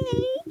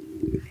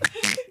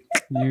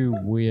 You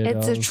weirdos.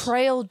 It's a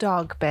trail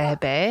dog,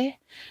 baby.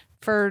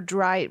 For That's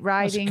a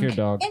riding. cute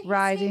dog. And his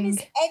Riding. name is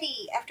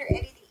Eddie, after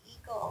Eddie the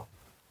Eagle.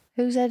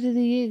 Who's Eddie the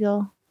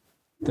Eagle?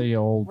 The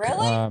old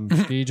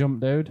Really? ski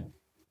jump dude.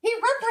 He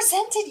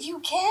represented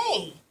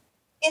UK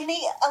in the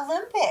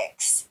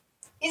Olympics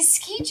in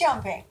ski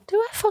jumping. Do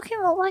I fucking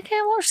look like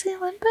I watch the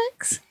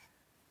Olympics?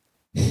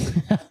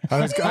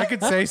 I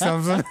could say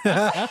something. They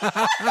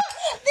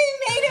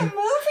made a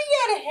movie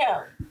out of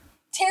him.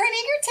 Taron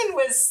Egerton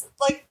was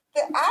like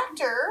the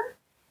actor.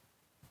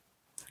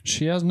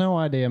 She has no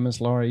idea,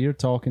 Miss Laura. You're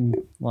talking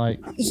like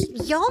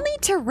Y'all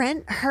need to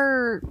rent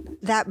her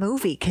that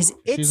movie because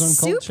it's She's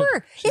uncultured.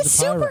 super. She's It's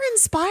a pirate. super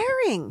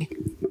inspiring.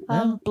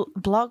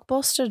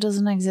 Blockbuster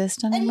doesn't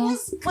exist And he anymore.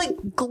 has like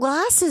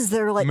glasses that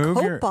are like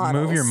Coke bottles.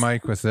 move your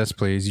mic with this,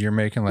 please. You're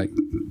making like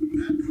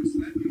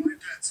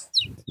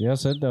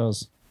yes, it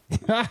does.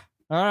 All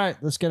right,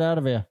 let's get out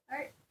of here.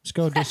 Let's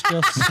go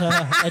discuss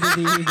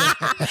Eddie the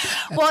Eagle.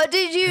 What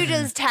did you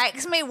just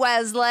text me,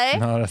 Wesley?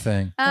 not a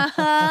thing. All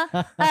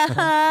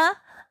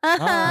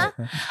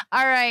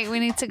right, we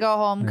need to go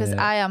home because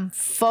Yeah. I am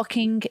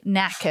fucking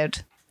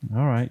knackered.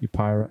 All right, you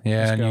pirate. Yeah,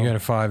 Let's and go. you got a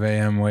 5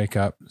 a.m. wake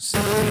up, 6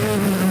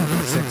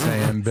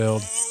 a.m.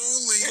 build.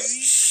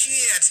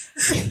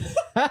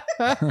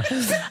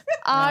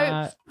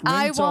 I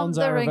want ringtones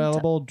the are ringtone.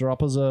 available.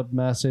 Drop us a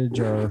message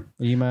or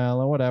email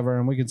or whatever,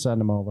 and we can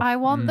send them over. I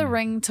want the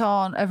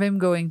ringtone of him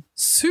going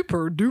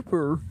super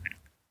duper.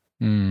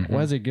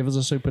 Where's it? Give us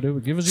a super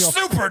duper. Give us your.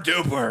 Super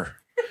duper.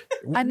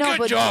 I know, Good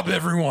but job,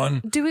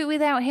 everyone. do it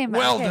without him.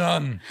 Well Okay.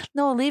 done.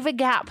 No, leave a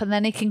gap and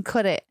then he can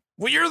cut it.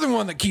 Well, you're the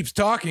one that keeps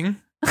talking.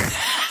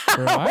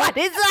 Right? What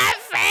is that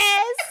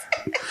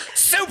face?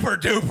 Super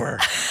duper.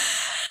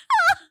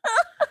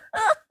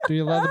 Do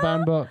your leather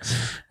bound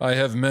books. I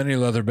have many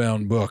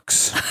leather-bound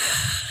books.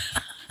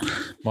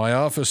 My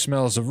office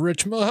smells of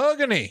rich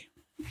mahogany.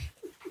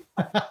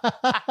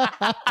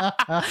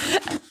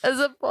 As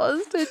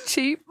opposed to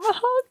cheap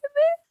mahogany.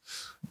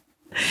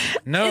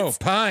 No,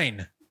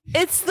 pine.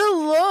 It's the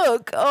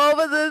look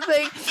over the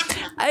thing.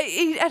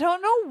 I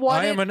don't know what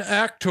I am an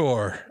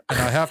actor, and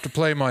I have to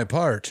play my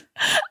part.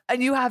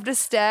 and you have to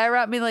stare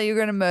at me like you're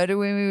going to murder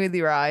me with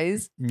your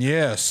eyes.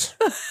 Yes.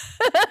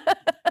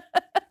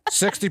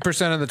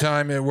 60% of the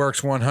time, it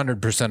works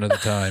 100% of the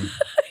time.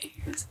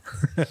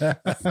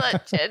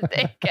 Such a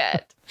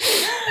dickhead.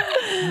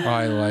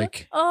 I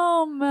like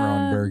Oh Ron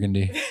man.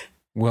 Burgundy.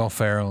 Will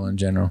Ferrell in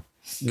general.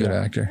 Good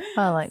actor.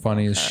 I like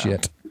Funny Will as Ferrell.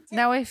 shit.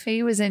 Now, if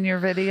he was in your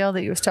video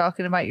that you was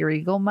talking about your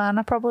Eagle Man,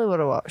 I probably would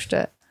have watched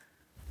it.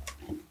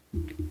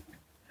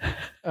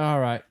 All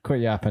right,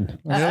 quit yapping.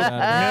 Let's get out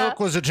of here. Milk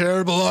was a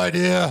terrible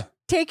idea.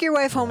 Take your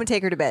wife home and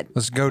take her to bed.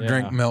 Let's go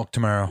drink milk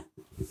tomorrow.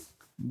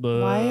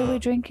 Why are we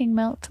drinking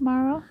milk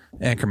tomorrow?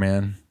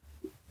 Anchorman.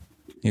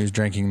 He was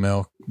drinking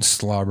milk,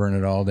 slobbering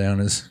it all down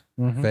his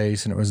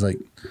face, and it was like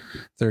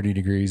 30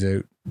 degrees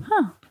out.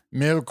 Huh.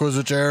 Milk was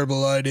a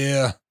terrible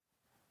idea.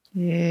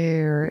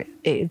 Yeah,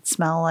 it'd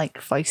smell like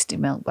feisty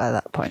milk by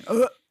that point.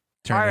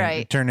 Turn All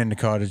right. Turn into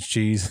cottage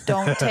cheese.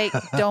 Don't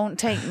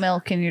take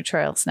milk in your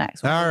trail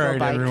snacks. when All you go right,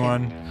 biking.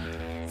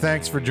 everyone.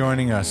 Thanks for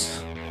joining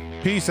us.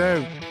 Peace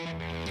out.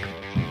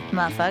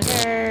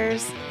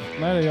 Motherfuckers.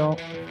 Later, y'all.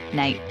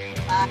 Night.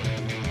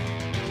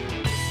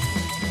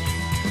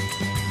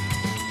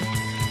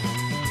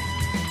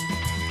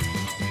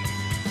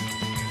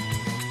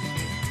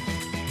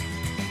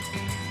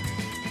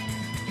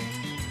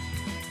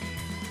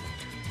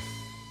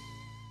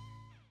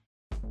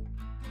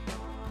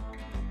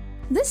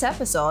 This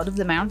episode of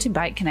the Mountain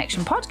Bike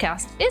Connection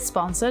podcast is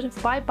sponsored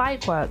by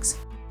Bikeworks.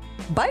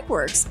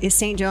 Bikeworks is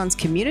St. John's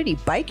community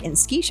bike and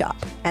ski shop,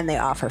 and they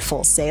offer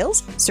full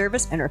sales,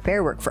 service, and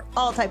repair work for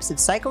all types of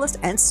cyclists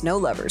and snow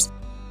lovers.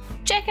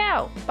 Check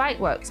out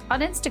Bikeworks on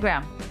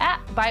Instagram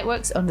at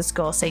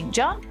Bikeworks_St.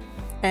 John.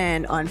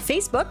 And on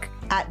Facebook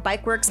at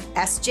Bikeworks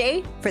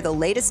SJ for the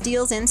latest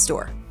deals in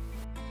store.